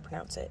don't know how to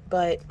pronounce it,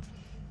 but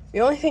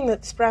the only thing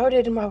that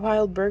sprouted in my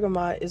wild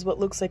bergamot is what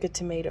looks like a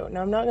tomato.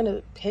 Now I'm not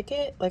gonna pick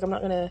it, like I'm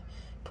not gonna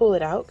pull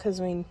it out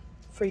because I mean,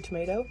 free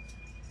tomato.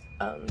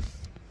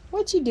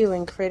 What you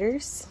doing,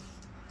 critters?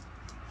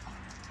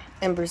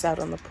 Ember's out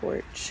on the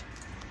porch.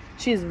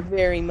 She's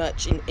very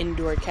much an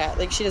indoor cat.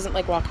 Like, she doesn't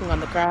like walking on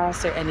the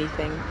grass or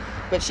anything,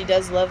 but she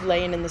does love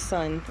laying in the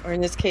sun, or in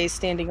this case,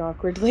 standing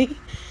awkwardly.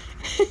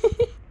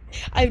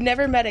 I've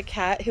never met a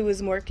cat who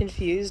was more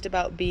confused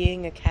about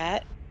being a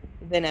cat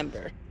than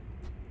Ember.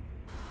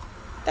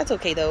 That's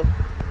okay, though.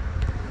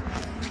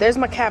 There's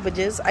my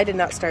cabbages. I did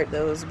not start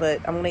those, but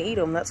I'm gonna eat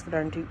them. That's for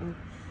darn tootin'.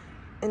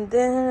 And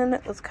then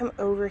let's come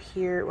over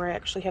here where I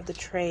actually have the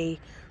tray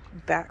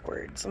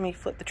backwards. Let me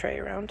flip the tray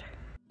around.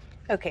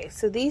 Okay,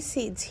 so these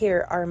seeds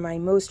here are my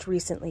most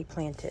recently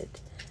planted,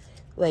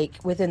 like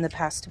within the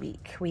past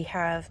week. We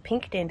have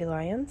pink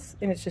dandelions,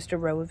 and it's just a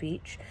row of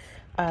each.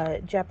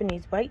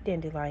 Japanese white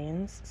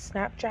dandelions,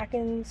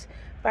 snapdragons,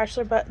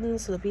 bachelor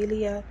buttons,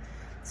 lobelia,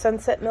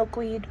 sunset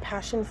milkweed,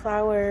 passion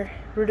flower,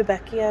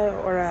 rudbeckia,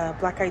 or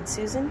black-eyed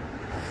Susan.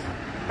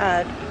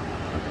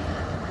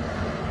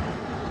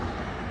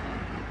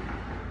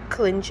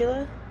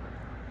 Calendula,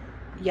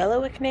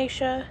 yellow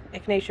echinacea,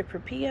 echinacea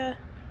purpurea,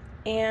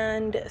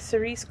 and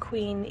cerise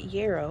queen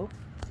yarrow,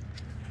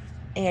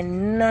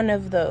 and none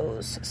of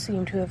those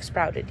seem to have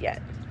sprouted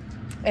yet.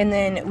 And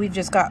then we've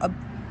just got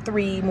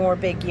 3 more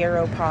big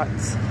yarrow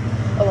pots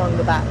along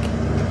the back.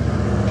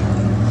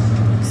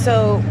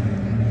 So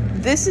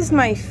this is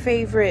my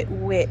favorite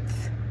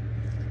width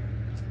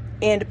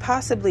and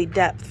possibly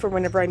depth for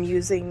whenever I'm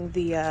using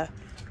the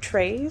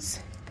trays.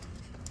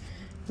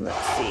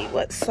 Let's see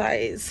what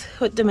size,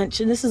 what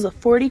dimension. This is a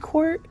 40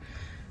 quart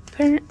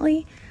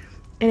apparently,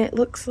 and it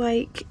looks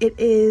like it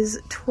is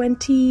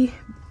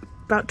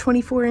about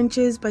 24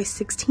 inches by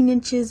 16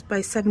 inches by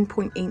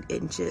 7.8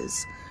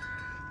 inches.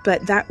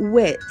 But that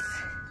width,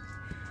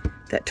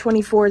 that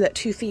 24, that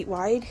 2 feet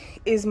wide,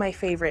 is my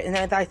favorite.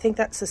 And I think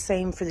that's the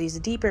same for these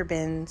deeper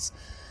bins.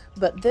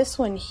 But this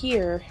one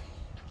here,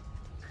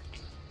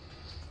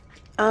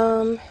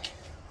 let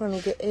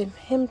me get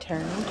him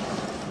turned.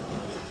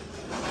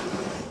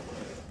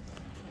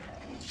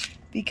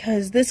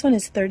 Because this one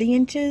is 30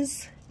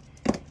 inches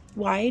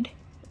wide,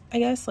 I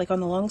guess, like on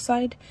the long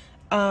side.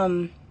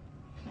 And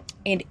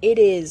it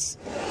is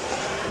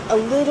a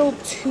little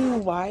too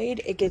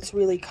wide. It gets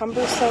really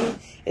cumbersome.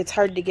 It's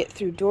hard to get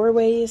through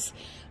doorways.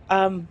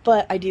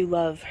 But I do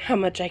love how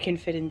much I can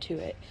fit into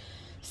it.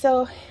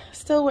 So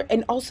still,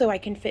 and also I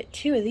can fit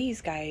 2 of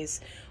these guys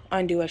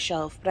onto a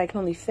shelf, but I can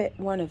only fit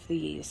 1 of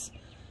these.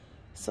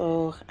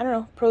 So I don't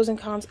know, pros and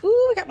cons. Ooh,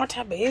 I got more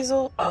Thai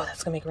basil. Oh,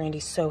 that's gonna make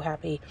Randy so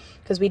happy,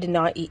 because we did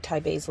not eat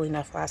Thai basil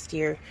enough last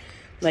year.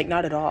 Like,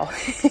 not at all.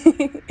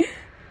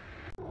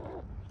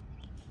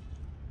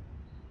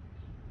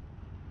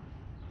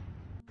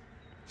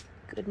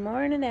 Good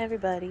morning,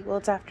 everybody. Well,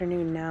 it's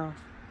afternoon now.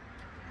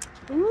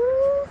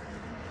 Ooh.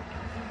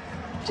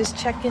 Just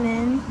checking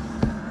in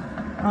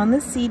on the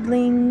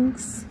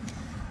seedlings.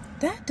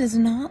 That does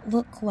not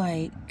look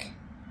like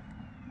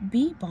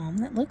bee balm.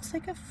 That looks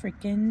like a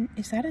freaking,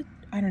 is that a,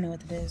 I don't know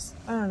what it is.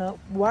 I don't know.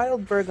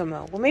 Wild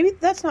bergamot. Well, maybe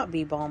that's not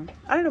bee balm.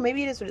 I don't know.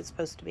 Maybe it is what it's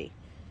supposed to be.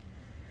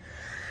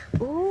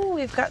 Ooh,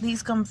 we've got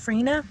these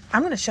gomphrena.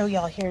 I'm going to show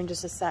y'all here in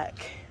just a sec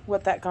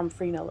what that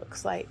gomphrena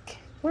looks like.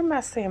 Where's my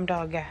Sam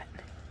dog at?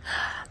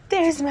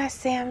 There's my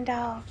Sam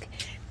dog.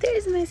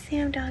 There's my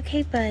Sam dog.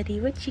 Hey, buddy,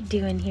 what you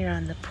doing here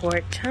on the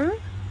porch, huh?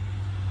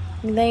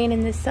 You laying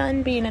in the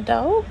sun being a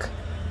dog?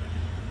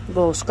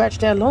 Go scratch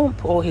that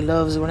lump. Oh, he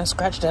loves it when I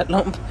scratch that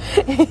lump.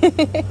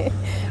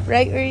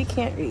 Right where you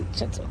can't reach.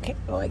 That's okay.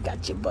 Oh, I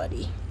got you,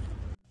 buddy.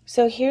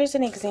 So here's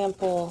an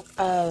example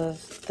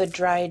of the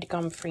dried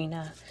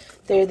gomphrena.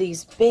 They're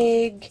these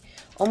big,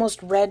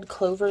 almost red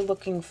clover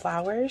looking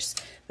flowers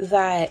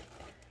that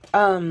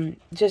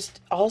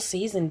just all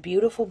season,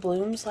 beautiful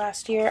blooms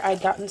last year.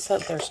 I'd gotten some,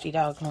 thirsty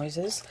dog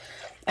noises.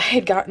 I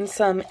had gotten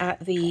some at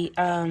the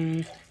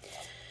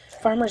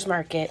farmer's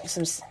market,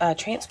 some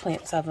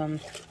transplants of them,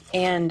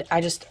 and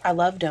I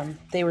loved them.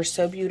 They were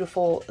so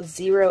beautiful,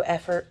 0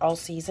 effort all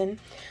season.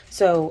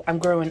 So I'm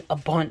growing a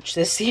bunch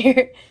this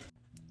year.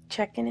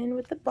 Checking in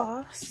with the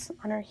boss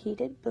on our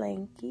heated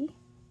blankie.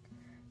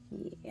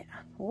 Yeah.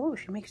 Oh,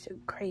 she makes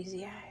some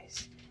crazy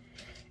eyes.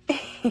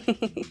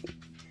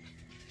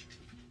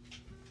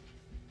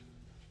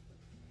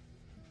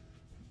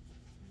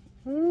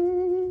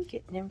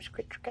 Getting them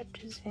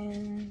scratches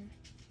in.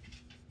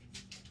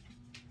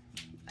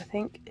 I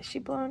think, is she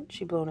blowing?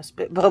 She blowing a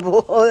spit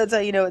bubble. Oh, that's how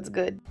you know it's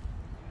good.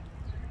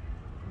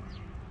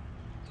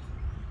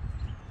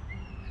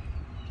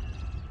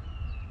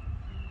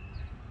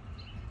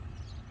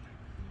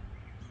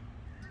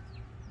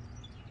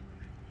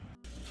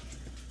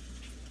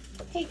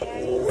 Hey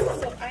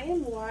guys, so I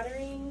am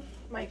watering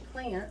my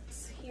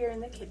plants here in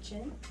the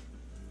kitchen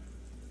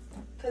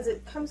because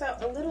it comes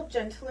out a little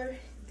gentler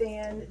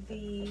than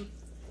the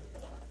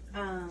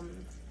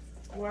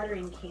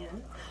watering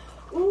can.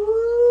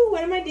 Ooh,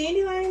 one of my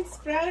dandelions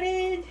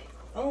sprouted.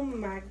 Oh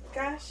my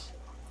gosh.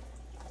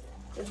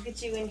 Let's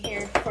get you in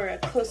here for a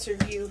closer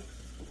view.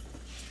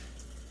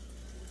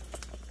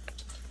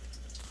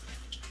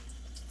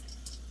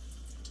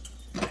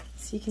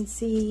 So you can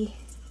see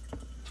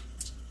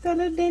the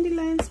little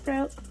dandelion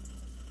sprout.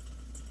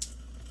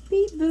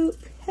 Beep boop.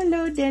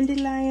 Hello,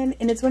 dandelion.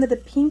 And it's one of the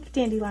pink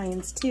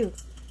dandelions too.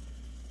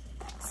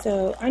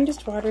 So I'm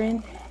just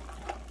watering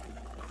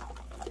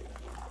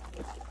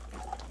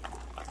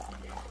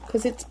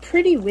because it's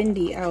pretty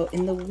windy out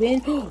in the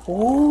wind.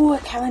 Oh, a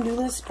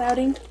calendula is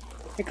sprouting.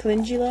 Or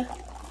calendula.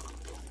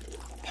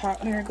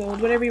 Pot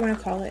marigold, whatever you want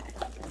to call it.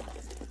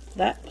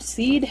 That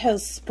seed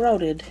has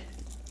sprouted.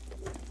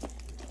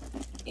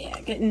 Yeah,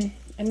 getting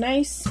a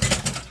nice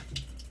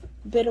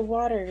bit of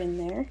water in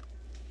there.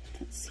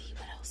 Let's see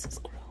what else is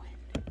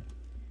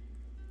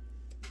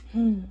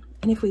growing.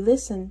 And if we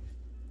listen,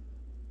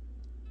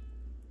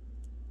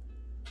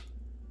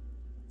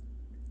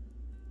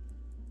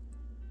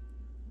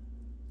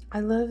 I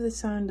love the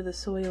sound of the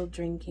soil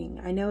drinking.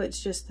 I know it's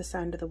just the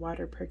sound of the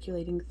water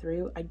percolating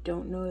through. I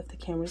don't know if the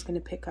camera's going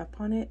to pick up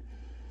on it,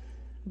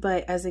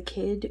 but as a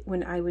kid,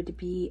 when I would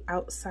be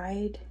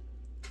outside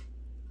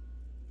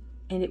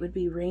and it would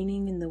be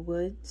raining in the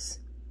woods,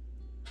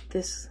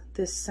 this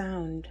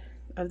sound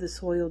of the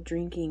soil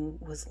drinking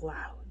was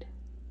loud.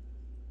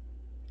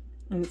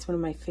 And it's one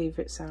of my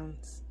favorite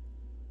sounds.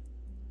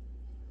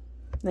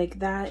 Like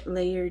that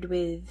layered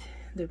with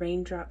the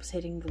raindrops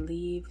hitting the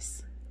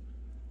leaves.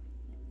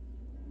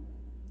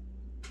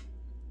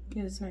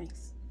 It was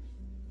nice.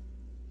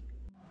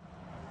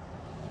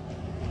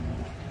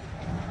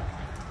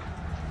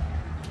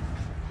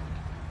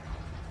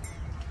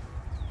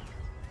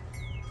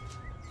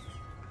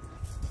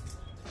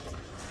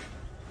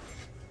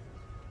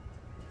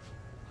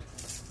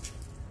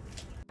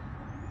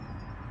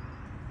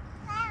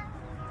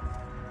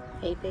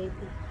 Hey, baby.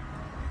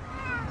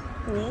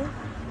 Yeah.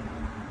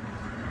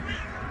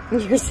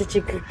 You're such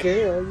a good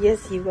girl.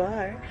 Yes, you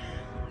are.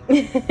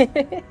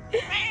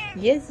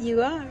 Yes,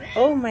 you are.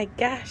 Oh my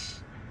gosh.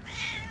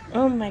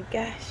 Oh my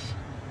gosh.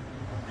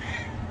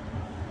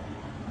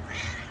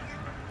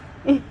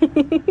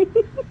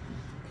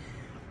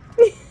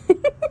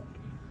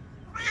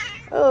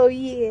 Oh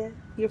yeah.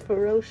 You're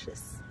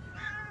ferocious,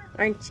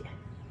 aren't you?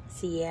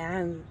 See, yeah,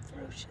 I'm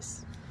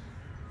ferocious.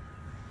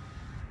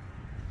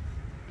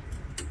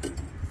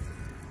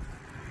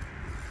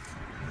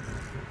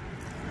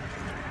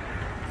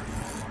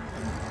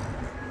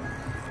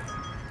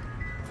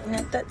 You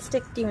want that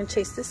stick? Do you want to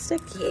chase this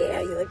stick?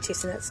 Yeah, you like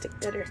chasing that stick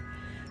better.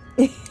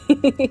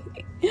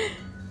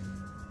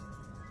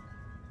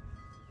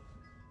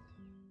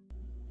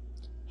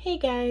 Hey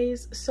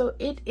guys, so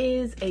it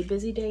is a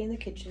busy day in the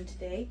kitchen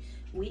today.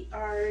 We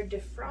are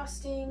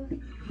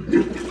defrosting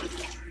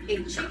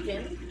a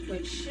chicken,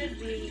 which should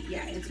be,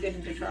 yeah, it's good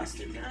and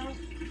defrosted now.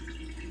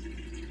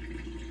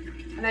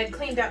 And I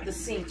cleaned out the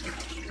sink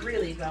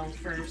really well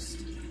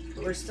first,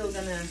 but we're still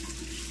gonna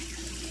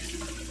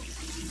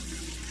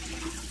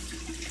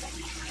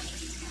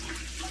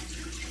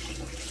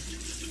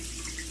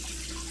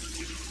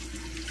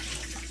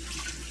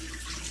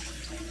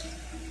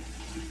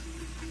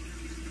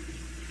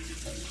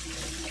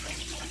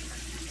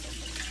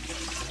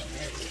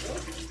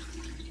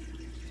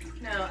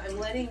Now I'm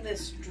letting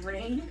this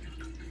drain.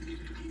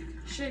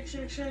 Shake,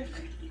 shake, shake.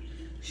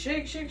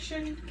 Shake, shake,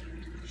 shake.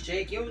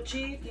 Shake your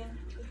chicken.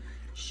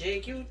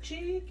 Shake your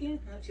chicken.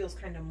 That feels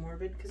kind of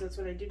morbid because that's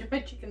what I do to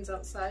my chickens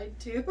outside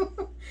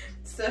too.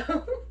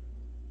 So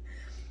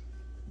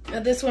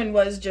this one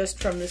was just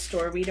from the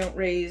store. We don't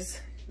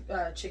raise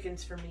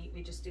chickens for meat.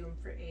 We just do them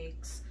for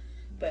eggs.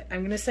 But I'm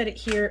going to set it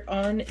here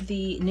on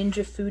the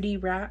Ninja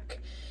Foodie rack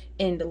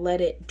and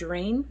let it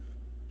drain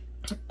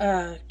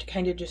to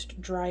kind of just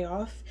dry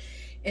off.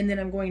 And then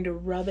I'm going to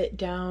rub it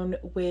down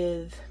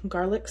with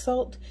garlic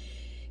salt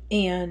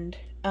and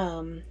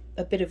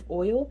a bit of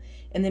oil,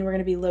 and then we're going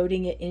to be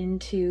loading it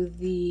into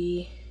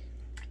the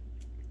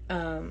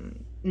Ninja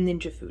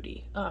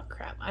Foodie. Oh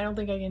crap, I don't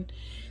think I can.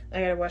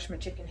 I gotta wash my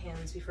chicken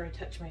hands before I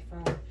touch my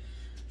phone.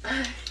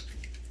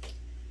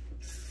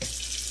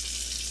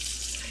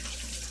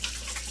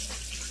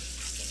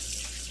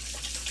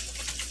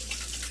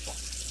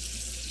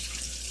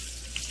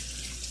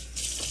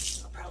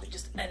 I'll probably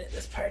just edit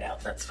this part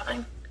out, that's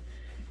fine.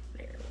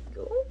 There we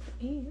go.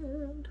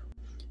 And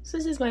so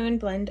this is my own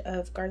blend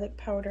of garlic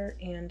powder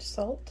and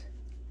salt.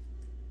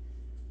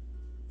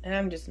 And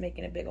I'm just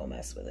making a big old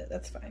mess with it.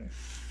 That's fine.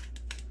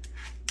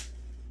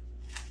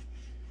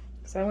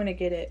 So I want to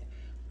get it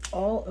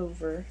all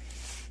over.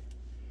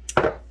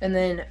 And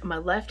then my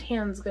left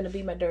hand's going to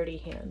be my dirty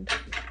hand.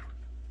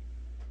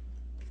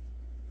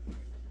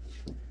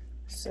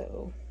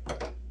 So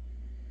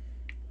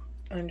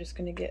I'm just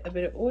going to get a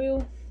bit of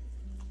oil.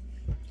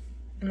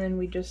 And then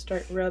we just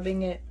start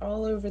rubbing it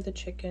all over the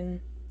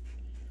chicken.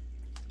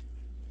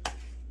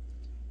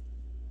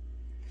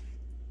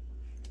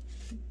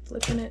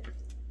 Flipping it.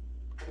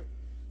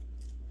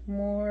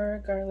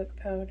 More garlic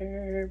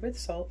powder with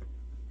salt.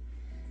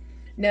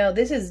 Now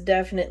this is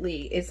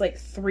definitely, it's like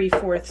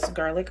 3/4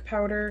 garlic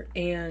powder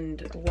and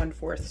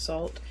 1/4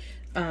 salt.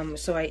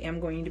 So I am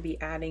going to be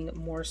adding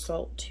more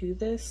salt to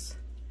this.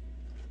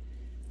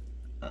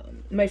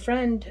 My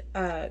friend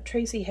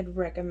Tracy had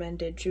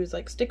recommended, she was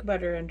like, stick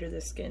butter under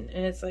the skin,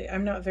 and it's like,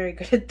 I'm not very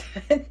good at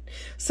that,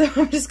 so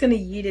I'm just gonna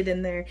yeet it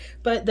in there.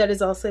 But that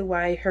is also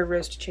why her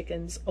roast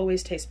chickens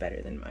always taste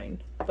better than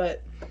mine.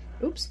 But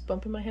oops,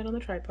 bumping my head on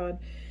the tripod.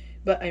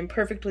 But I'm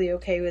perfectly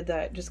okay with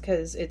that, just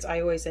because I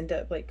always end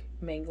up like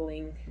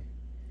mangling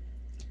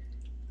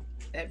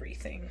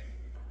everything.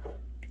 I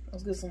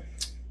was gonna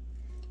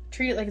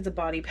treat it like it's a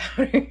body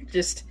powder.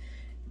 Just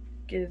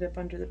get it up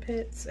under the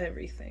pits,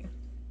 everything.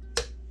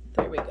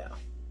 There we go.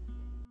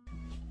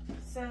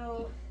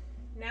 So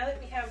now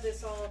that we have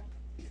this all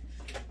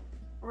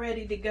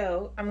ready to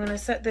go, I'm gonna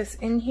set this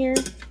in here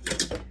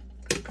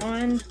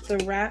on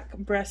the rack,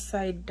 breast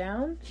side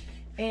down,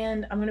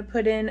 and I'm gonna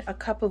put in a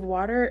cup of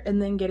water and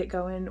then get it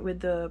going with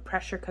the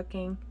pressure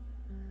cooking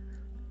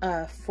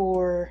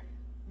for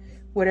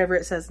whatever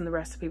it says in the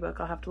recipe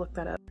book. I'll have to look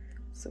that up.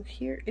 So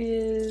here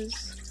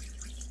is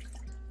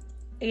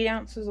 8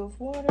 ounces of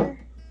water,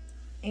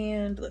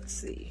 and let's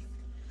see.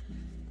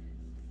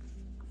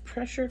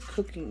 Pressure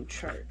cooking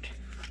chart.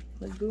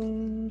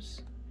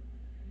 Legumes.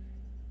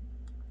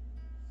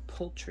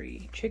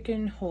 Poultry.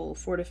 Chicken whole,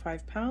 4 to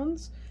 5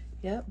 pounds.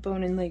 Yep,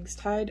 bone and legs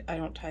tied. I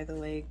don't tie the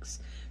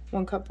legs.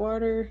 1 cup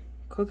water.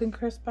 Cooking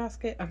crisp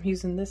basket. I'm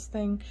using this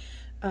thing.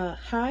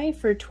 High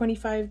for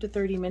 25 to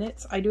 30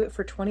 minutes. I do it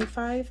for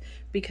 25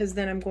 because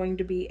then I'm going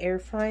to be air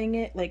frying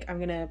it. Like, I'm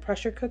going to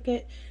pressure cook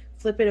it,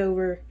 flip it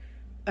over,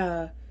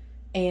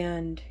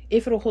 and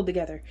if it'll hold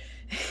together.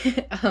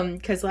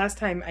 Because last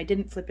time I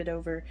didn't flip it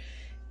over,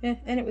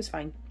 and it was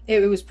fine. It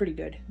was pretty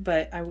good,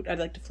 but I'd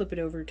like to flip it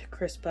over to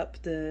crisp up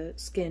the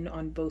skin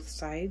on both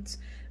sides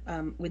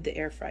with the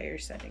air fryer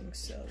setting.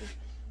 So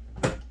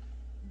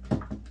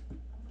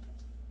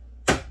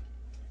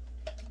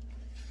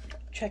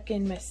check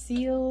in my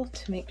seal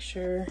to make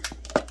sure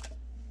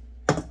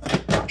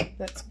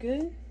that's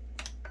good.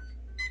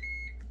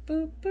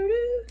 Boop,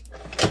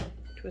 boop,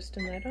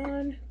 twisting that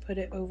on, put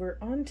it over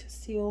onto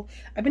seal.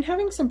 I've been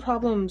having some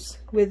problems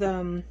with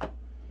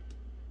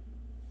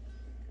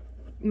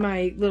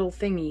my little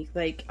thingy.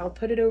 Like, I'll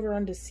put it over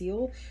onto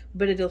seal,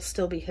 but it'll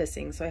still be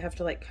hissing, so I have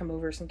to like come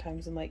over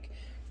sometimes and like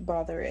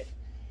bother it.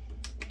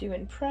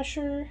 Doing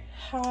pressure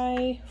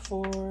high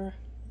for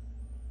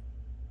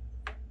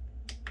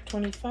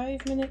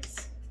 25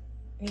 minutes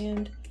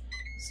and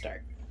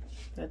start.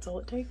 That's all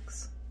it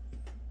takes.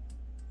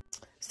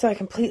 So I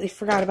completely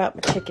forgot about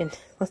my chicken.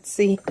 Let's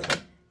see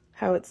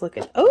how it's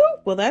looking. Oh,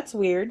 well, that's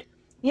weird.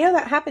 Yeah,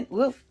 that happened.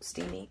 Whoa,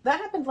 steamy. That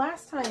happened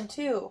last time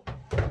too.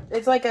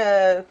 It's like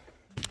a,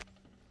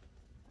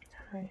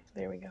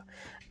 there we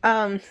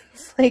go.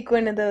 It's like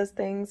one of those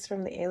things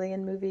from the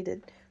Alien movie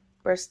that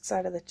bursts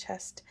out of the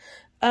chest.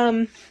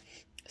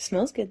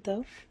 Smells good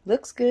though.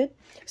 Looks good.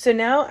 So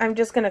now I'm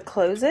just gonna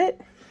close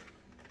it,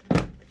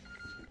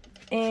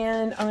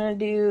 and I'm gonna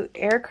do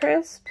air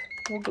crisp.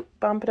 We'll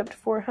bump it up to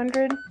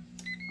 400,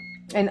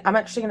 and I'm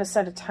actually gonna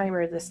set a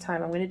timer this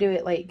time. I'm gonna do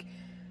it like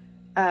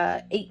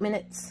 8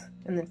 minutes,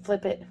 and then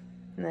flip it,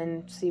 and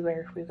then see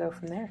where we go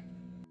from there.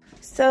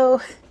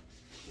 So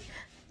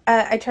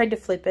I tried to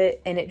flip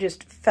it, and it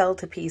just fell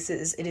to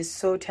pieces. It is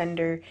so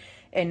tender,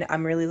 and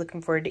I'm really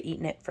looking forward to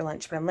eating it for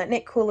lunch. But I'm letting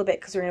it cool a bit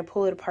because we're going to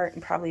pull it apart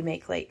and probably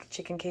make like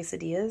chicken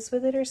quesadillas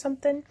with it or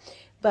something.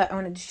 But I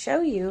wanted to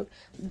show you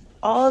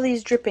all of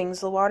these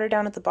drippings. The water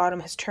down at the bottom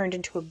has turned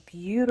into a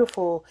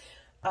beautiful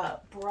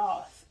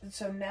broth. And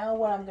so now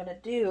what I'm going to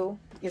do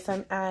is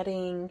I'm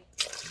adding,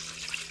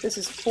 this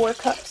is 4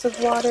 cups of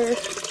water.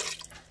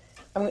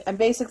 I'm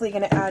basically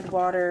going to add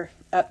water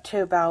up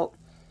to about,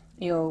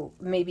 you know,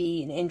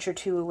 maybe an inch or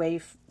 2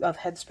 away of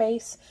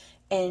headspace.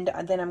 And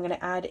then I'm going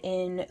to add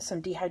in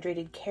some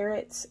dehydrated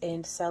carrots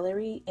and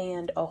celery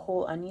and a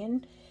whole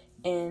onion.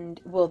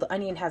 And, well, the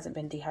onion hasn't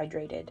been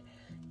dehydrated,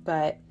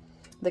 but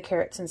the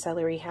carrots and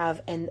celery have.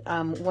 And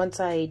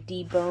once I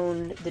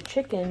debone the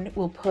chicken,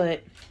 we'll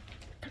put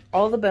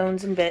all the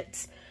bones and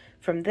bits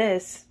from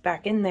this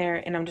back in there.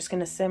 And I'm just going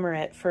to simmer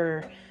it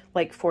for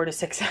like 4 to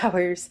 6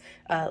 hours,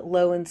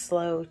 low and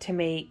slow, to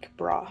make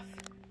broth.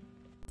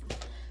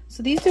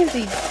 So these are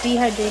the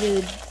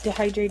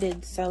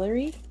dehydrated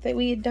celery that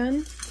we had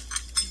done.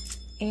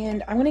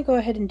 And I'm going to go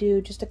ahead and do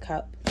just a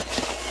cup.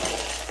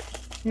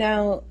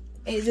 Now,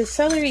 the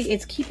celery,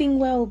 it's keeping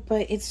well,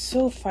 but it's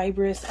so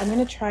fibrous. I'm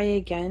going to try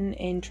again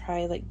and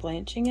try like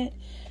blanching it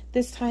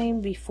this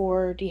time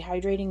before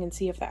dehydrating and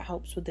see if that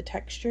helps with the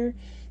texture.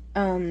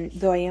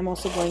 Though I am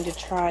also going to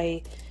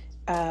try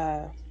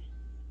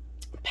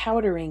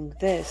powdering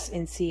this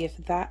and see if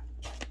that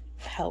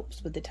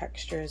helps with the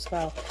texture as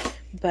well.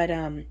 But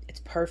it's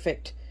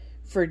perfect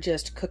for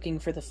just cooking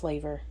for the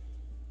flavor.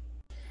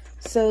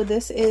 So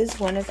this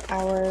is one of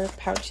our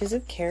pouches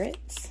of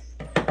carrots.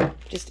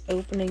 Just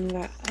opening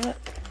that up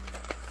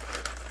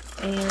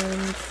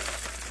and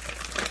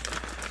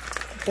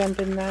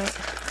dumping that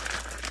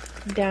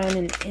down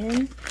and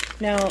in.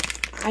 Now,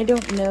 I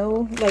don't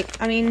know, like,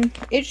 I mean,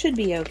 it should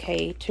be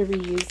okay to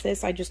reuse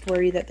this. I just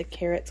worry that the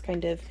carrots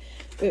kind of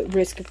at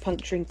risk of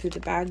puncturing through the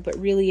bag, but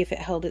really if it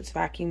held its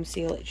vacuum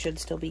seal, it should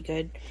still be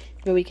good.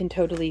 But we can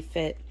totally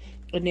fit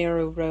a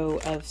narrow row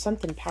of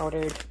something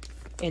powdered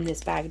in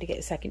this bag to get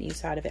a second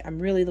use out of it. I'm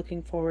really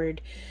looking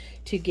forward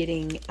to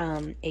getting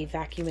a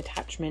vacuum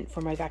attachment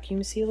for my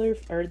vacuum sealer,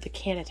 or the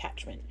can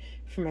attachment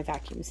for my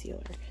vacuum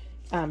sealer.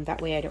 That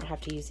way I don't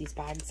have to use these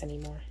bags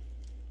anymore.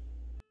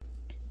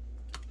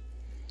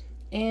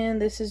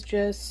 And this is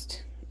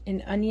just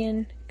an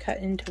onion cut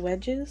into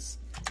wedges.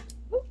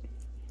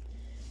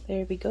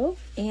 There we go.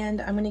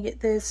 And I'm going to get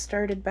this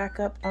started back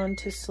up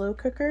onto slow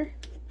cooker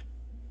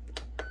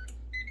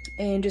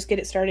and just get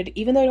it started.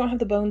 Even though I don't have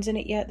the bones in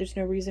it yet, there's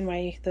no reason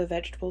why the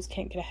vegetables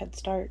can't get a head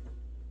start.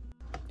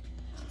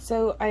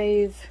 So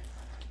I've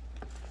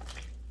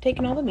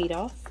taken all the meat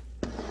off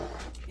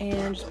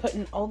and just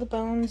putting all the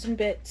bones and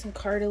bits and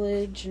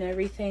cartilage and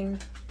everything.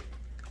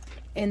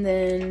 And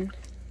then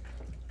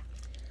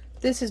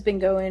this has been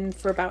going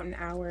for about an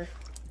hour.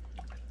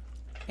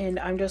 And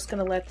I'm just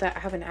going to let that, I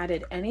haven't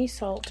added any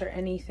salt or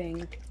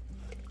anything.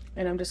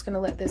 And I'm just going to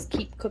let this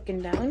keep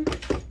cooking down.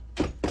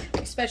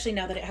 Especially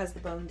now that it has the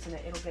bones in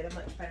it, it'll get a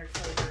much better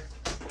flavor.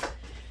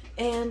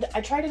 And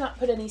I try to not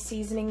put any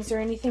seasonings or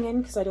anything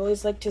in, because I'd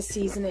always like to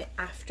season it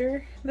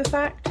after the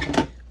fact.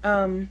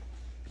 So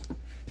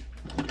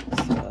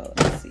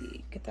let's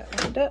see, get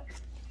that lined up,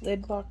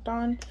 lid locked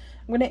on.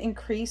 I'm going to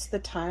increase the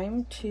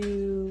time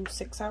to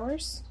 6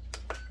 hours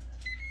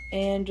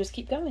and just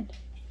keep going.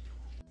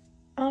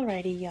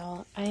 Alrighty,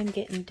 y'all, I am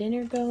getting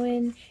dinner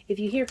going. If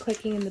you hear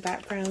clicking in the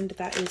background,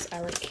 that is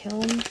our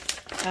kiln.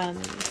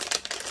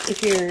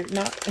 If you're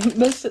not,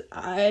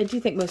 I do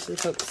think most of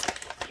the folks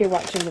here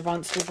watching the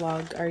Vonster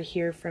vlog are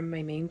here from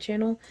my main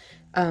channel.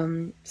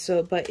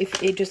 But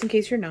just in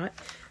case you're not,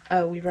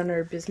 we run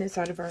our business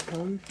out of our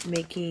home,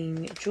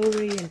 making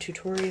jewelry and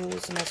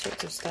tutorials and all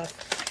sorts of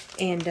stuff.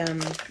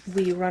 And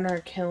we run our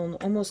kiln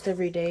almost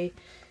every day,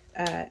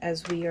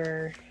 as we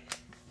are,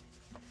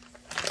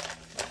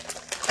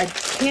 I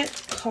can't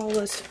call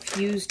us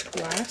fused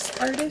glass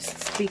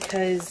artists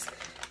because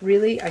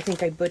really I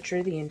think I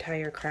butcher the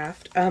entire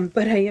craft,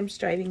 but I am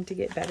striving to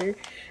get better.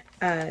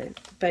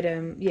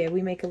 Yeah,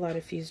 we make a lot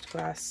of fused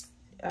glass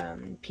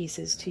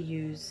pieces to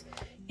use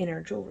in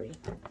our jewelry.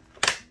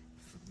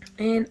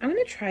 And I'm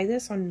going to try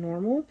this on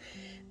normal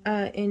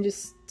and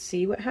just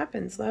see what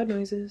happens. Loud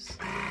noises.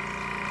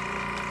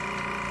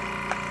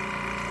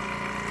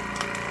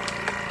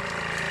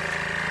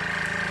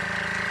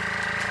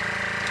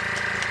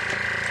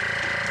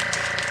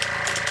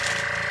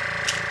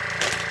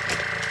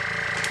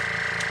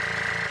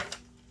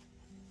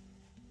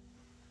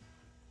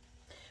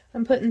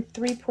 I'm putting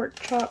 3 pork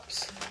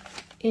chops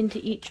into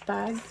each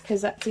bag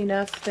because that's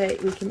enough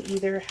that we can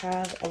either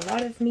have a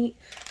lot of meat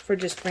for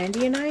just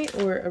Randy and I,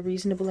 or a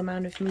reasonable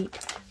amount of meat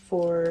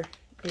for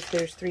if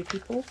there's 3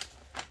 people.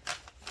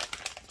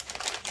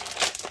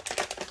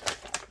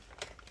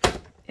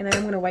 And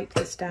I'm going to wipe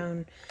this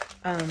down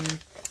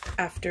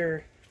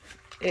after,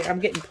 I'm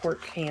getting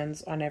pork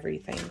hands on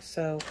everything,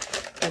 so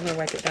I'm going to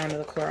wipe it down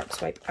with a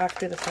Clorox wipe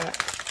after the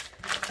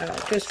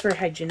fact, just for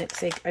hygienic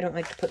sake. I don't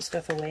like to put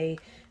stuff away,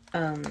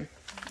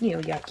 you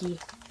know, yucky.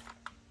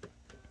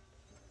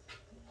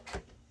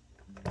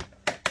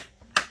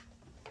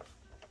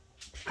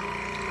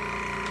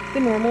 The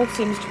normal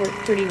seems to work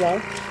pretty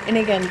well. And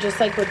again, just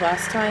like with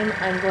last time,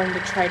 I'm going to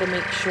try to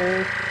make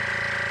sure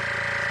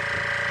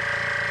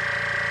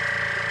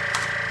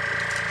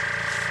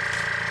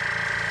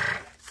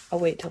I'll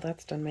wait till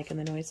that's done making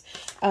the noise.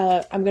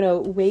 I'm going to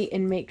wait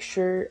and make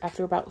sure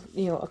after about,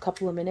 you know, a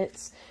couple of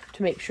minutes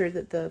to make sure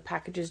that the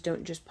packages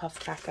don't just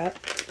puff back up.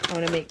 I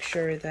want to make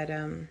sure that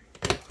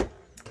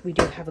we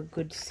do have a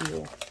good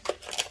seal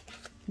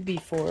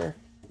before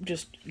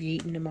just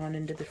yeeting them on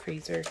into the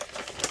freezer.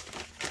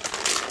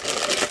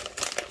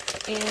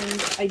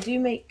 And I do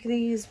make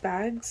these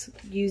bags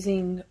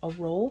using a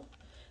roll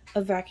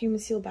of vacuum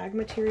seal bag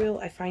material.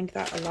 I find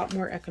that a lot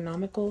more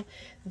economical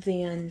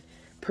than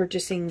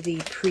purchasing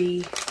the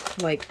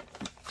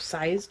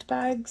sized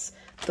bags,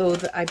 though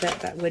I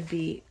bet that would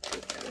be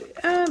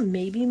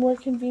maybe more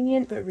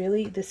convenient, but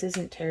really this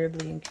isn't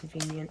terribly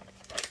inconvenient.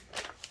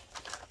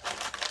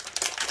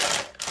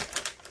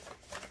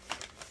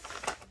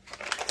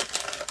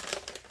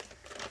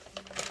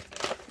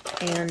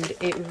 And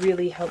it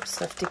really helps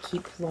stuff to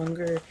keep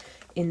longer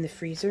in the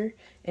freezer,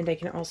 and I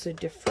can also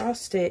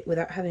defrost it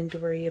without having to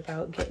worry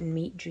about getting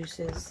meat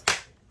juices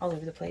all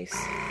over the place.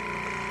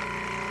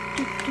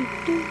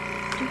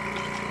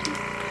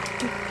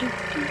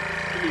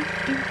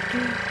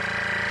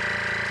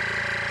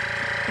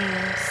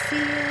 And seal.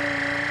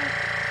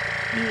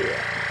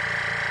 Yeah.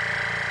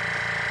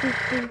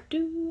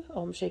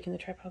 Oh, I'm shaking the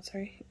tripod,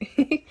 sorry.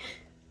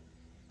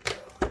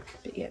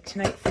 But yeah,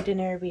 tonight for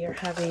dinner we are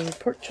having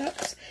pork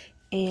chops,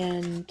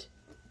 and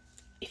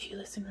if you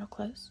listen real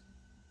close,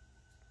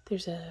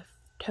 there's a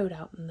toad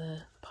out in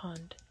the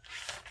pond.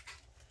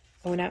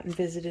 I went out and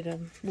visited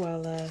him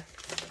while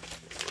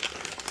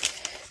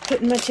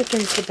putting my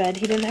chickens to bed.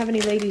 He didn't have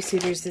any lady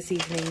suitors this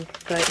evening,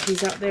 but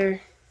he's out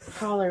there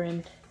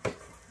hollering.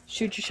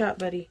 Shoot your shot,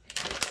 buddy.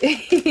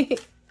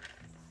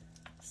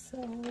 So,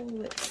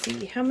 let's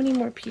see. How many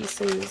more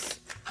pieces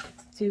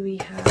do we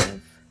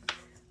have?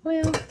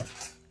 Well,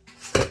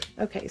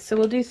 okay, so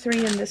we'll do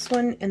 3 in this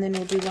one, and then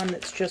we'll do one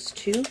that's just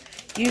 2.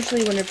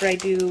 Usually whenever I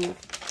do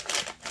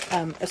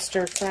a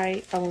stir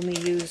fry, I'll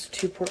only use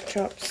 2 pork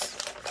chops,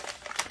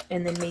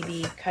 and then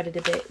maybe cut it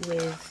a bit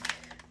with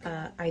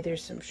either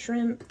some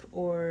shrimp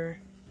or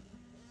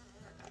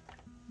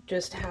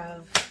just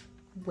have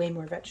way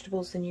more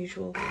vegetables than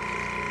usual.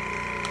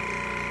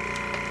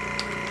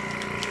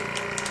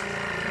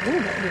 Oh,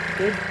 that looks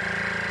good.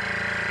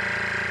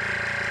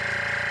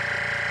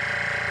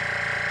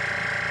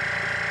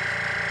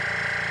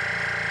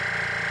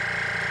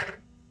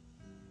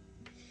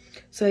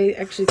 So I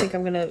actually think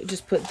I'm going to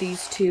just put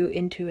these 2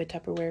 into a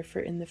Tupperware for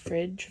in the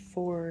fridge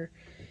for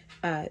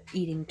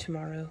eating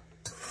tomorrow.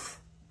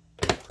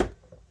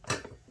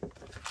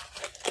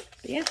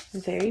 But yeah,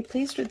 I'm very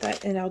pleased with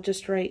that. And I'll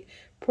just write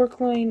pork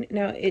loin.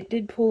 Now, it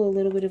did pull a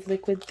little bit of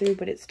liquid through,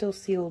 but it's still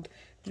sealed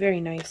very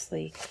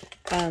nicely.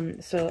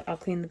 So I'll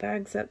clean the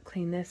bags up,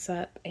 clean this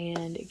up,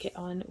 and get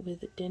on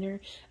with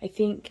dinner. I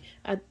think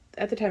at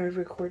the time of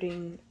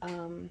recording,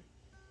 I'm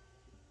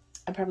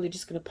probably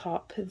just going to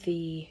pop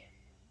the...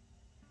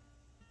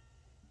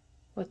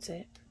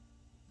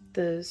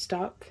 the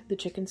stock, the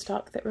chicken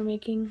stock that we're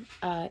making,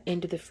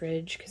 into the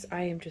fridge, because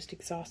I am just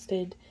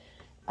exhausted.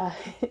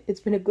 It's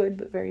been a good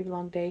but very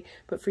long day,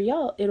 but for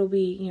y'all it'll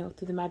be, you know,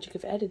 through the magic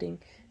of editing,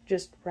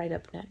 just right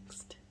up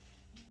next.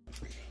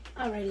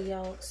 Alrighty,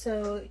 y'all,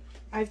 so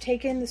I've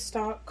taken the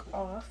stock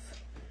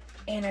off,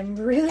 and I'm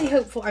really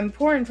hopeful. I'm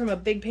pouring from a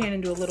big pan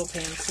into a little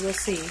pan, so we'll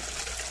see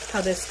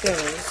how this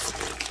goes.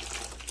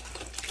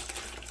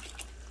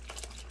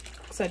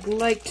 I'd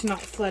like to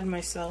not flood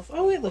myself.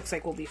 Oh, it looks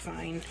like we'll be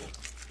fine.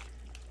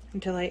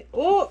 Until I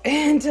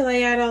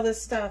add all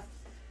this stuff.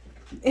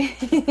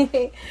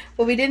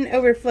 Well, we didn't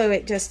overflow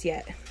it just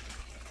yet.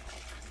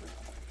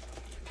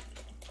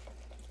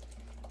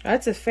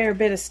 That's a fair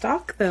bit of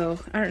stock, though.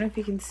 I don't know if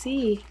you can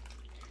see.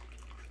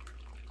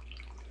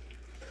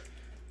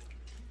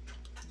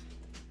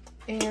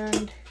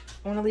 And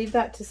I want to leave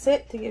that to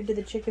sit to give to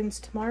the chickens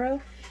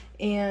tomorrow.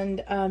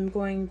 And I'm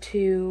going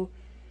to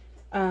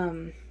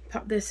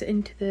pop this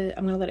into the...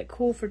 I'm going to let it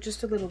cool for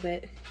just a little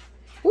bit.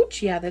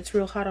 Ouch, yeah, that's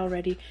real hot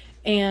already.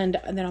 And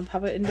then I'll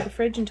pop it into the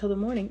fridge until the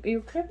morning. Are you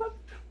okay, Bob?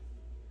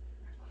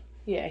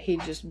 Yeah,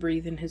 he's just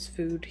breathing his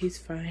food. He's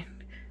fine.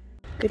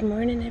 Good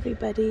morning,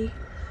 everybody.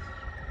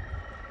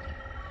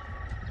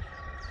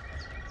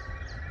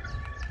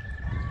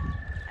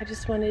 I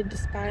just wanted to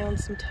spy on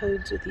some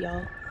toads with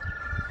y'all.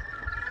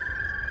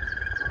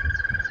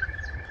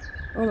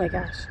 Oh my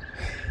gosh.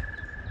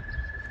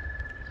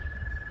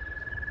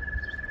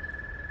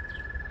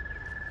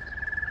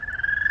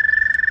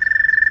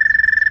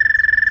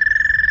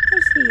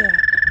 Where's he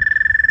at?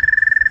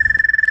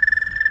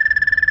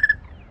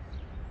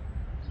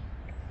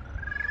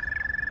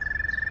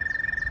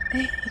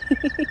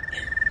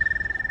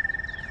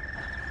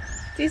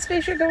 These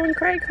fish are going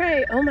cray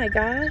cray. Oh my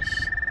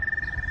gosh.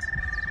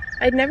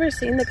 I'd never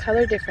seen the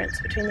color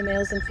difference between the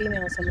males and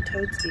females on the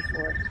toads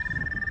before.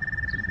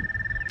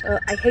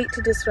 I hate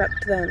to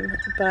disrupt them,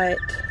 but,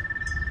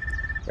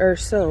 or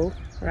so,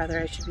 rather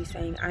I should be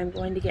saying, I'm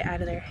going to get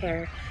out of their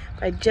hair.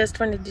 But I just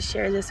wanted to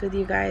share this with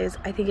you guys.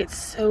 I think it's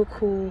so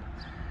cool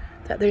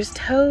that there's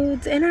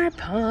toads in our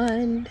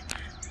pond.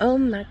 Oh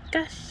my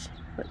gosh.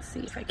 Let's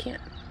see if I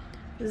can't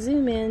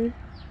zoom in.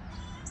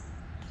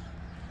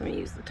 Let me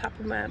use the top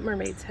of my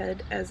mermaid's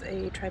head as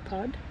a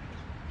tripod.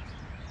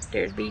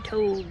 There'd be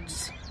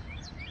toads.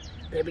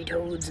 There'd be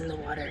toads in the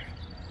water.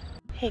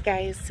 Hey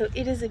guys, so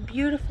it is a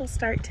beautiful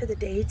start to the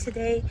day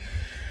today.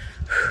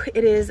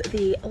 It is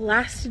the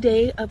last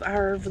day of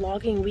our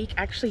vlogging week.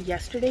 Actually,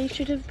 yesterday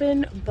should have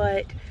been,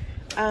 but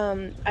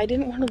I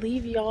didn't want to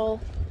leave y'all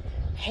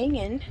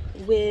hanging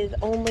with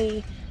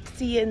only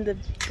seeing the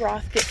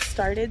broth get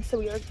started. So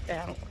we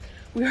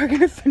are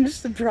gonna finish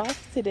the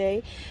broth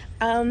today,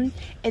 and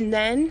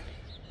then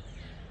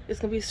it's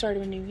gonna be the start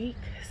of a new week.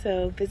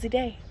 So busy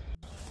day.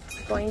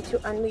 Going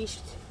to unleash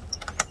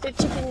the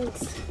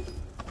chickens.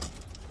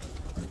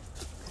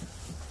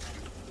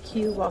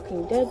 Cue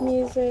Walking Dead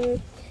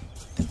music.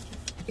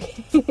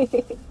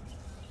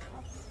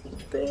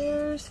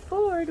 There's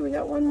Ford. We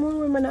got one more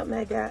where my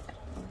nutmeg at.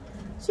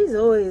 She's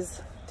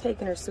always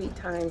taking her sweet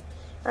time.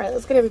 All right,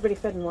 let's get everybody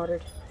fed and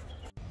watered.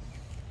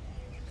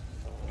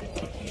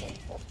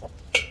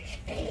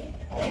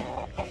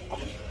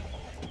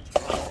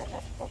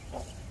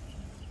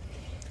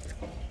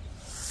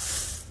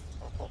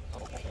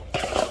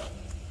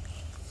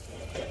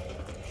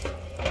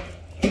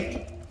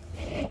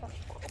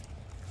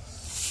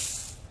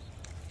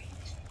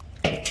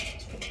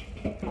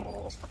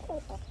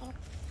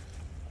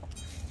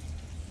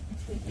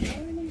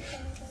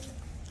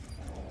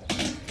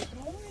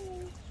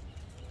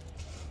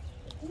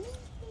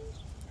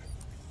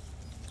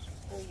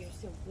 Oh, you're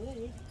so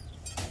good.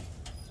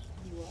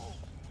 You are.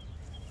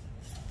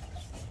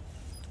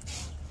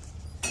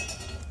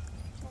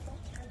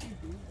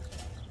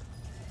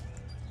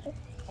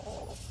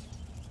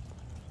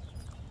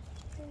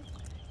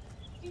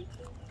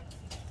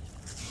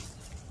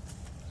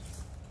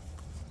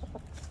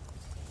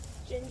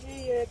 Ginger,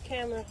 you're a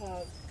camera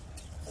hog.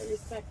 I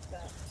respect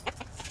that.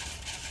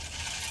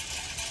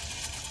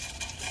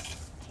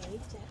 Hey,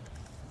 Jack.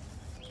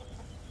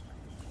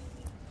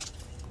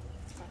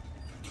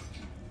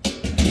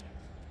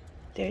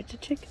 There's the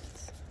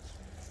chickens.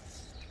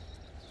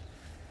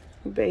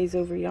 Bay's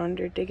over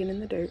yonder digging in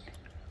the dirt.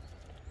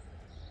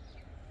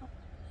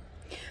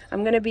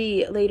 I'm gonna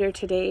be later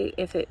today,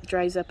 if it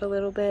dries up a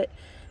little bit,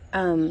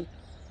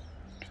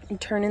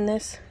 turning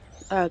this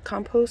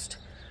compost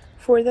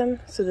for them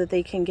so that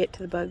they can get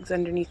to the bugs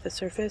underneath the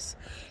surface.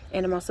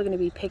 And I'm also going to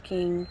be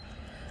picking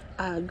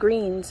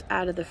greens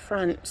out of the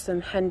front,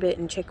 some henbit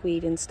and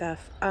chickweed and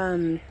stuff,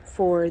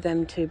 for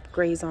them to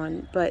graze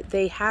on. But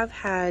they have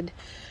had,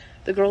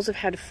 the girls have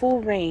had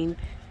full reign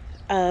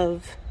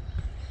of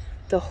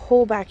the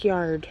whole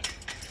backyard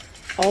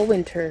all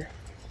winter.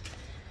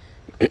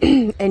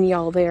 And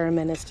y'all, they are a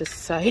menace to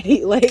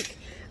society. Like,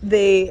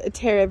 they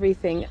tear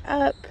everything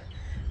up.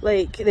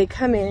 Like, they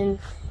come in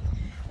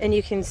and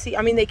you can see,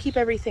 I mean, they keep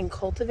everything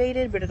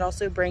cultivated, but it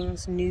also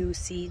brings new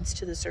seeds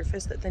to the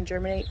surface that then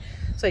germinate.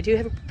 So I do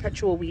have a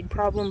perpetual weed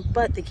problem,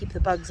 but they keep the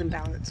bugs in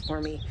balance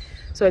for me.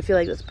 So I feel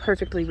like it's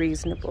perfectly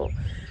reasonable.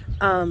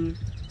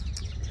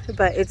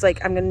 But it's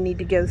like, I'm gonna need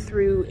to go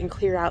through and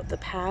clear out the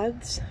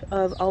paths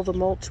of all the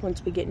mulch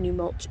once we get new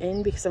mulch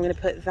in, because I'm gonna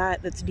put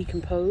that that's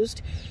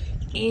decomposed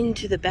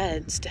into the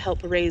beds to help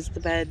raise the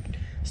bed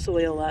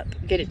soil up,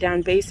 get it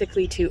down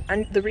basically to,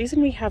 the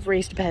reason we have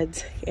raised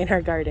beds in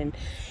our garden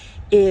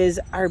is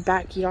our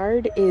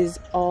backyard is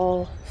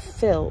all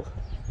fill.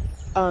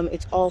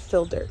 It's all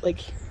fill dirt.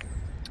 Like,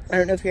 I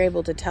don't know if you're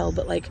able to tell,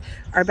 but like,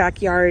 our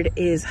backyard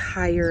is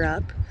higher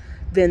up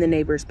than the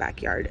neighbor's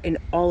backyard, and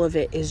all of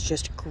it is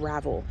just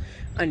gravel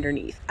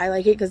underneath. I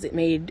like it because it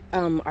made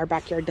our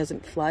backyard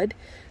doesn't flood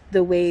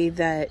the way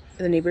that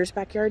the neighbor's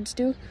backyards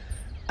do.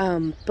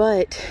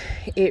 But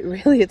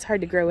it's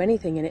hard to grow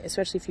anything in it,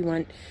 especially if you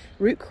want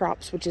root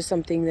crops, which is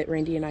something that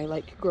Randy and I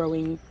like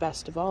growing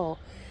best of all.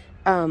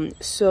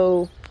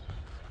 So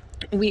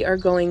we are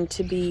going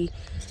to be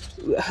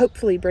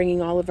hopefully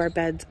bringing all of our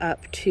beds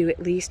up to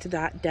at least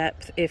that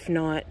depth, if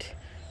not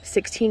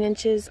 16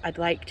 inches. I'd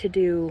like to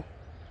do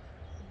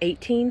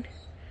 18,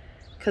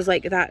 because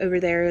like that over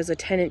there is a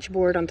 10-inch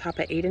board on top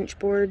of 8-inch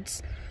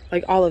boards.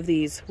 Like all of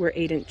these were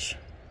 8-inch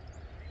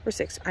or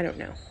 6, I don't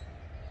know.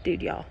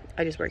 Dude, y'all,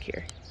 I just work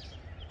here.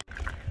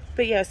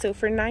 But yeah, so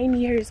for 9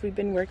 years we've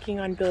been working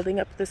on building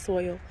up the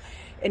soil,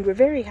 and we're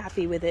very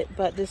happy with it.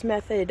 But this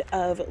method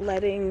of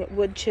letting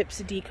wood chips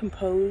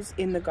decompose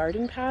in the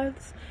garden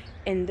paths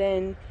and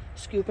then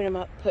scooping them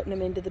up, putting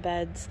them into the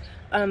beds,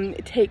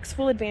 it takes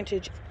full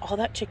advantage of all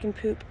that chicken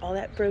poop, all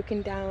that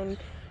broken down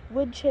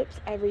wood chips,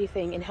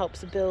 everything, and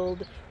helps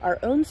build our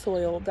own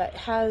soil that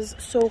has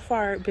so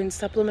far been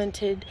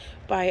supplemented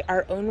by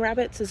our own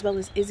rabbits, as well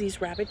as Izzy's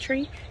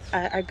rabbitry,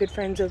 our good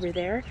friends over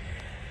there.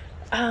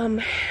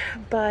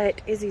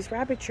 But Izzy's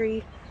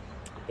rabbitry,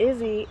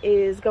 Izzy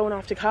is going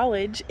off to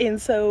college, and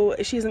so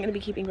she isn't going to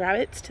be keeping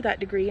rabbits to that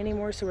degree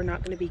anymore, so we're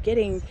not going to be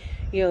getting,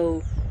 you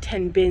know,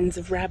 10 bins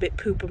of rabbit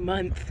poop a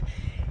month,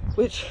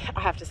 which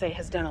I have to say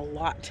has done a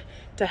lot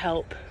to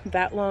help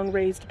that long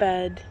raised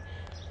bed,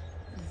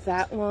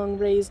 that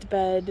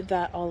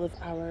all of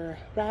our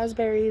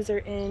raspberries are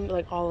in,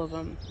 like all of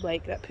them.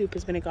 Like that poop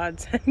has been a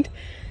godsend.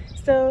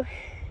 So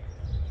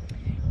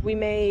we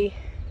may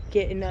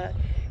get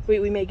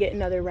we may get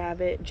another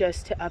rabbit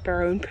just to up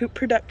our own poop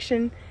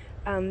production,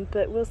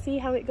 but we'll see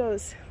how it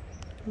goes.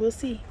 We'll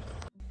see.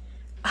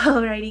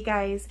 Alrighty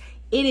guys,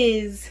 it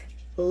is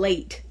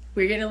late.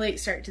 We're getting a late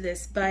start to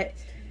this, but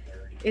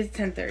it's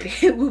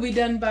 10:30. It will be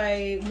done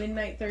by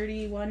midnight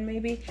 31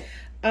 maybe.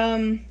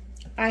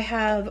 I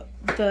have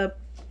the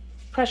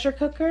pressure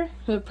cooker,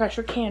 the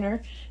pressure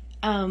canner,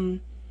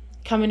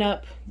 coming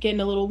up, getting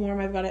a little warm.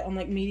 I've got it on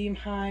like medium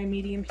high,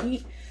 medium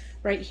heat.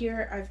 Right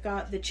here, I've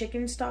got the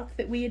chicken stock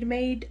that we had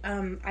made.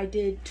 I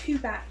did 2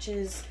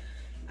 batches,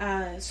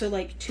 so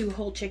like 2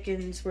 whole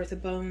chickens worth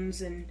of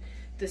bones, and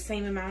the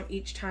same amount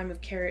each time of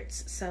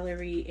carrots,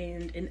 celery,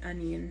 and an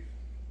onion.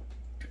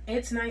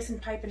 It's nice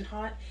and piping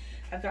hot.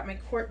 I've got my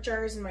quart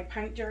jars and my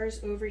pint jars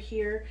over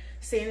here,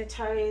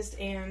 sanitized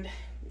and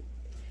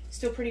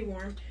still pretty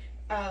warm.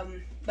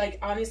 Like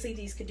honestly,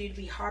 these could do to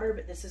be hotter,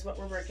 but this is what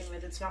we're working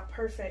with. It's not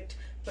perfect,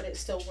 but it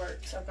still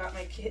works. I've got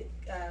my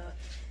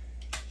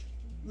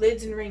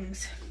lids and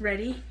rings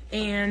ready,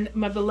 and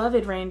my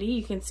beloved Randy,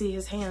 you can see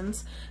his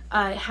hands,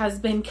 has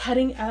been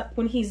cutting up.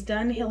 When he's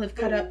done, he'll have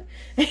cut up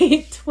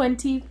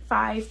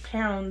 25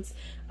 pounds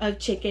of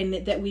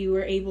chicken that we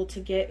were able to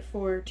get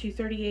for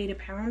 $2.38 a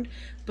pound,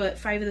 but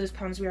 5 of those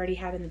pounds we already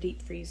had in the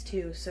deep freeze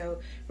too. So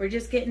we're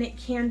just getting it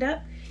canned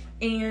up,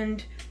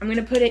 and I'm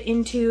gonna put it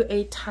into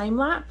a time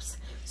lapse.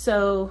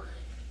 So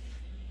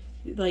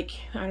like,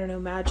 I don't know,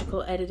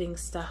 magical editing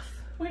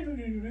stuff.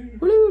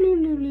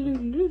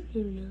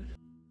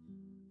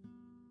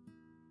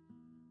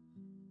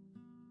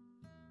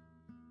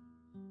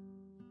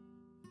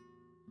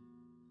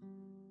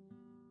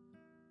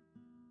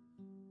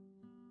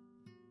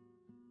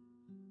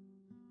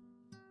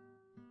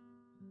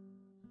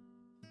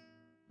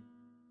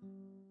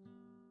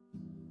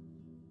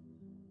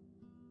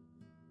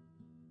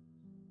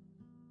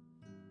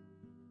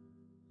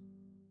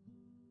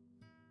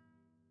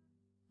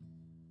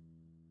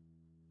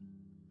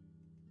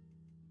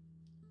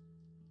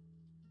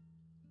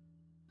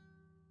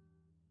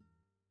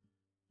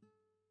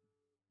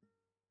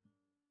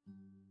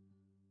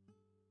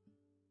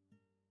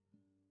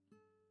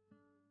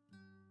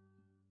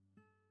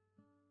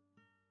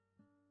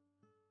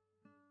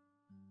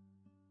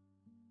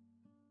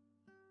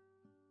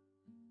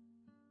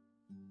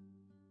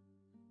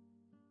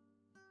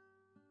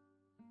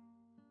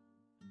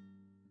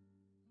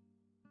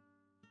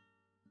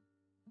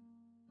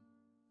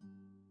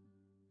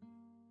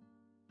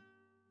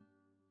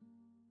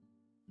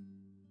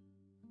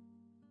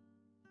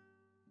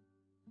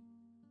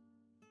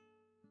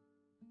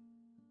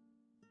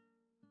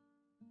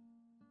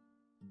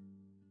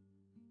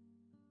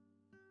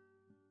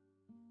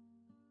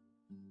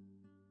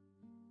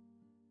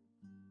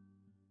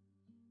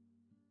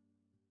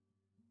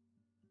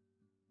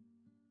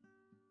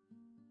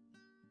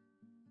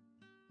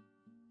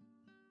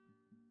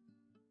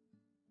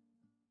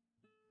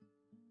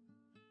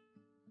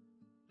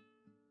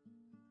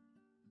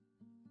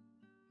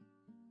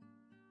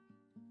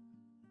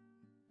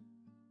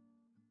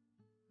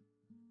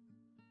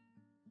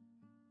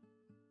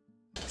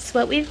 So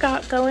what we've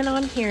got going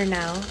on here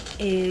now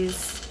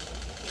is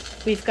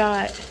we've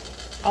got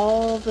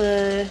all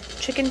the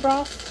chicken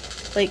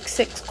broth, like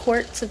 6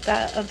 quarts of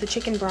the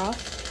chicken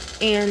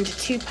broth, and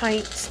 2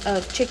 pints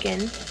of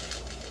chicken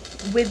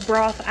with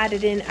broth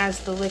added in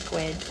as the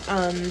liquid.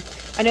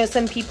 I know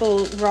some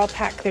people raw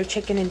pack their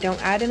chicken and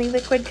don't add any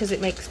liquid because it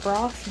makes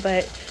broth,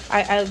 but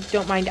I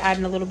don't mind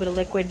adding a little bit of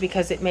liquid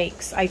because it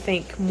makes, I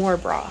think, more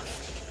broth.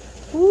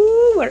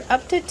 Ooh, we're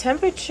up to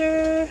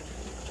temperature.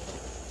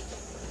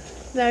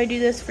 Now I do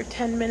this for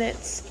 10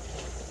 minutes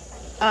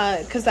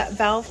because that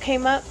valve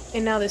came up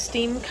and now the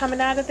steam coming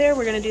out of there.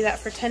 We're going to do that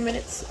for 10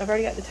 minutes. I've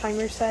already got the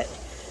timer set.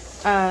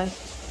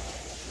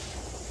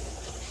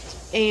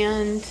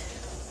 And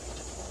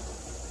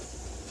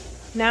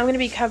now I'm going to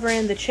be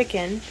covering the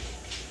chicken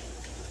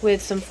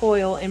with some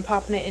foil and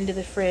popping it into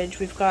the fridge.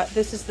 We've got,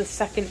 this is the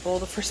second bowl.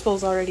 The first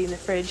bowl's already in the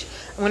fridge.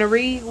 I'm going to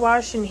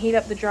re-wash and heat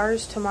up the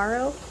jars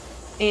tomorrow.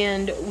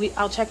 And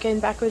I'll check in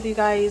back with you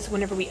guys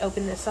whenever we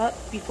open this up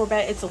before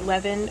bed. It's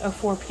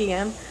 11:04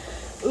 p.m.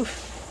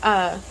 Oof.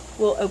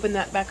 We'll open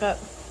that back up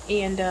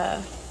and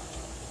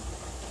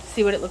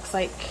see what it looks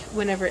like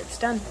whenever it's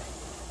done.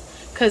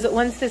 Because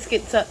once this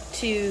gets up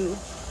to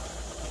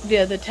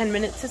the 10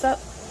 minutes is up,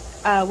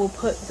 we'll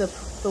put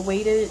the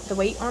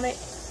weight on it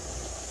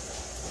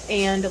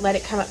and let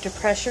it come up to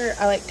pressure.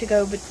 I like to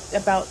go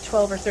about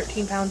 12 or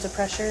 13 pounds of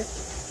pressure.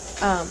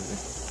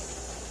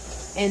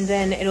 And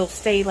then it'll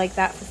stay like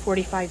that for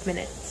 45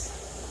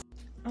 minutes.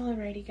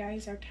 Alrighty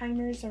guys, our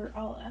timers are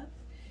all up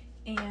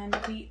and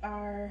we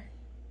are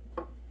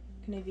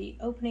going to be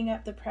opening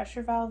up. The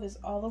pressure valve is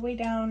all the way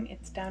down.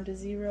 It's down to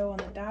 0 on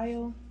the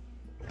dial.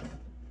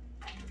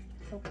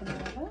 Open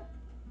that up.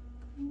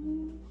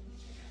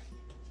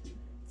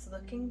 It's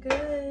looking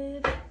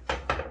good.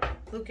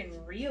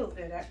 Looking real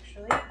good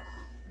actually. I'm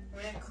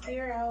going to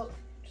clear out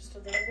just a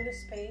little bit of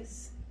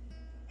space.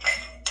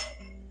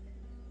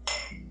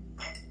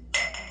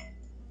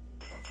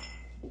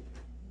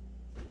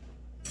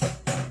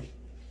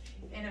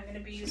 And I'm going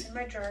to be using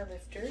my jar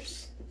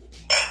lifters.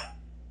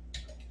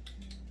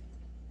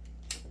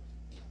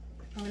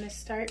 I'm going to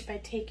start by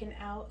taking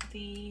out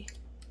the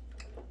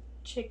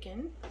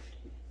chicken.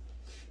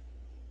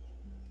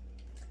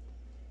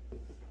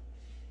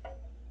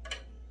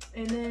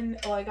 And then,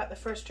 oh, I got the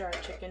first jar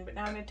of chicken, but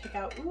now I'm going to take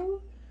out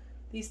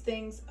these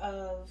things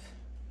of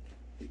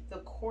the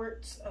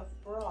quarts of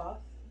broth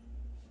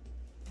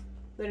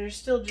that are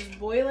still just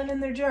boiling in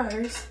their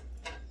jars.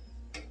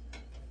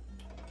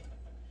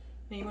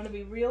 Now you want to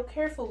be real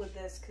careful with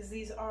this because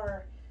these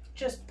are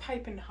just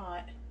piping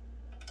hot.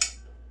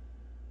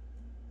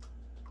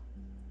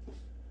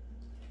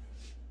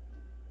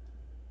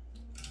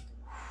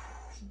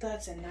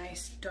 That's a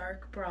nice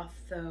dark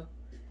broth though.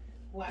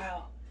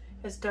 Wow,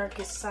 as dark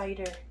as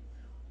cider.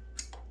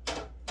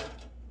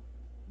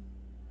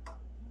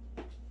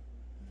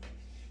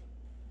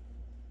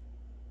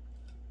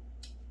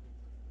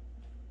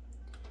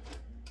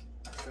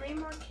 Three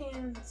more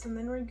cans and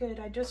then we're good.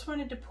 I just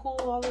wanted to pull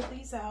all of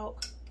these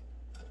out,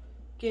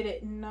 get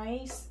it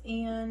nice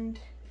and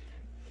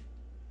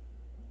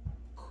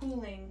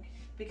cooling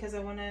because I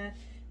want to,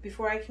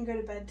 before I can go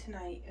to bed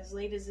tonight, as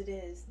late as it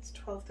is, it's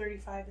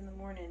 12:35 in the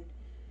morning,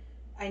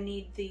 I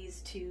need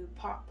these to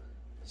pop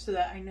so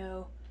that I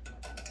know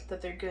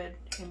that they're good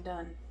and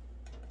done.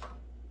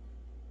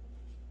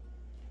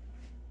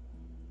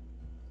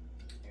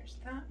 There's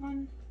that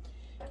one.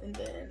 And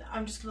then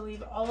I'm just going to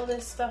leave all of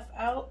this stuff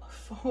out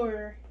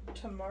for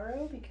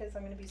tomorrow because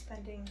I'm going to be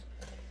spending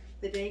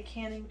the day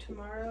canning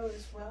tomorrow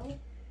as well.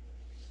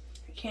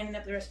 Canning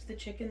up the rest of the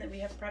chicken that we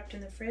have prepped in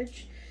the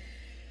fridge.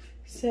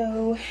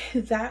 So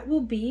that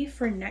will be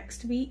for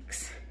next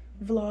week's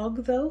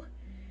vlog though.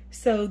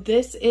 So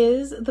this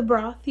is the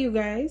broth, you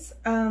guys.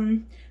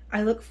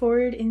 I look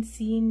forward in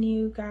seeing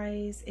you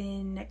guys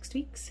in next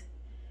week's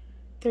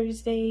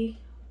Thursday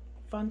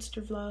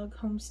Monster Vlog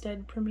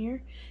Homestead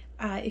premiere.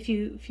 If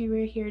you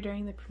were here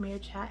during the premiere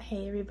chat,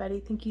 hey everybody,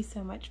 thank you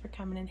so much for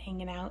coming and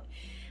hanging out.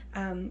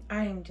 I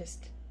am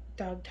just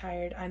dog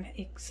tired. I'm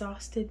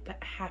exhausted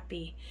but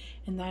happy,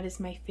 and that is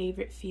my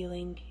favorite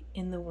feeling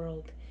in the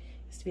world,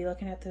 is to be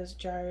looking at those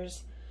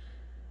jars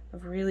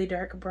of really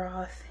dark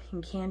broth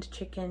and canned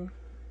chicken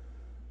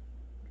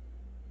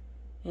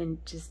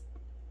and just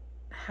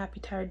happy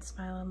tired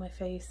smile on my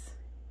face,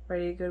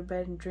 ready to go to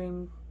bed and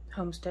dream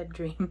homestead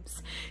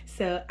dreams.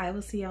 So I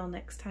will see y'all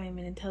next time,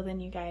 and until then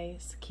you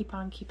guys keep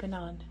on keeping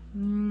on.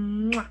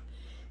 Mwah.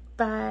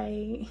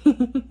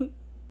 Bye.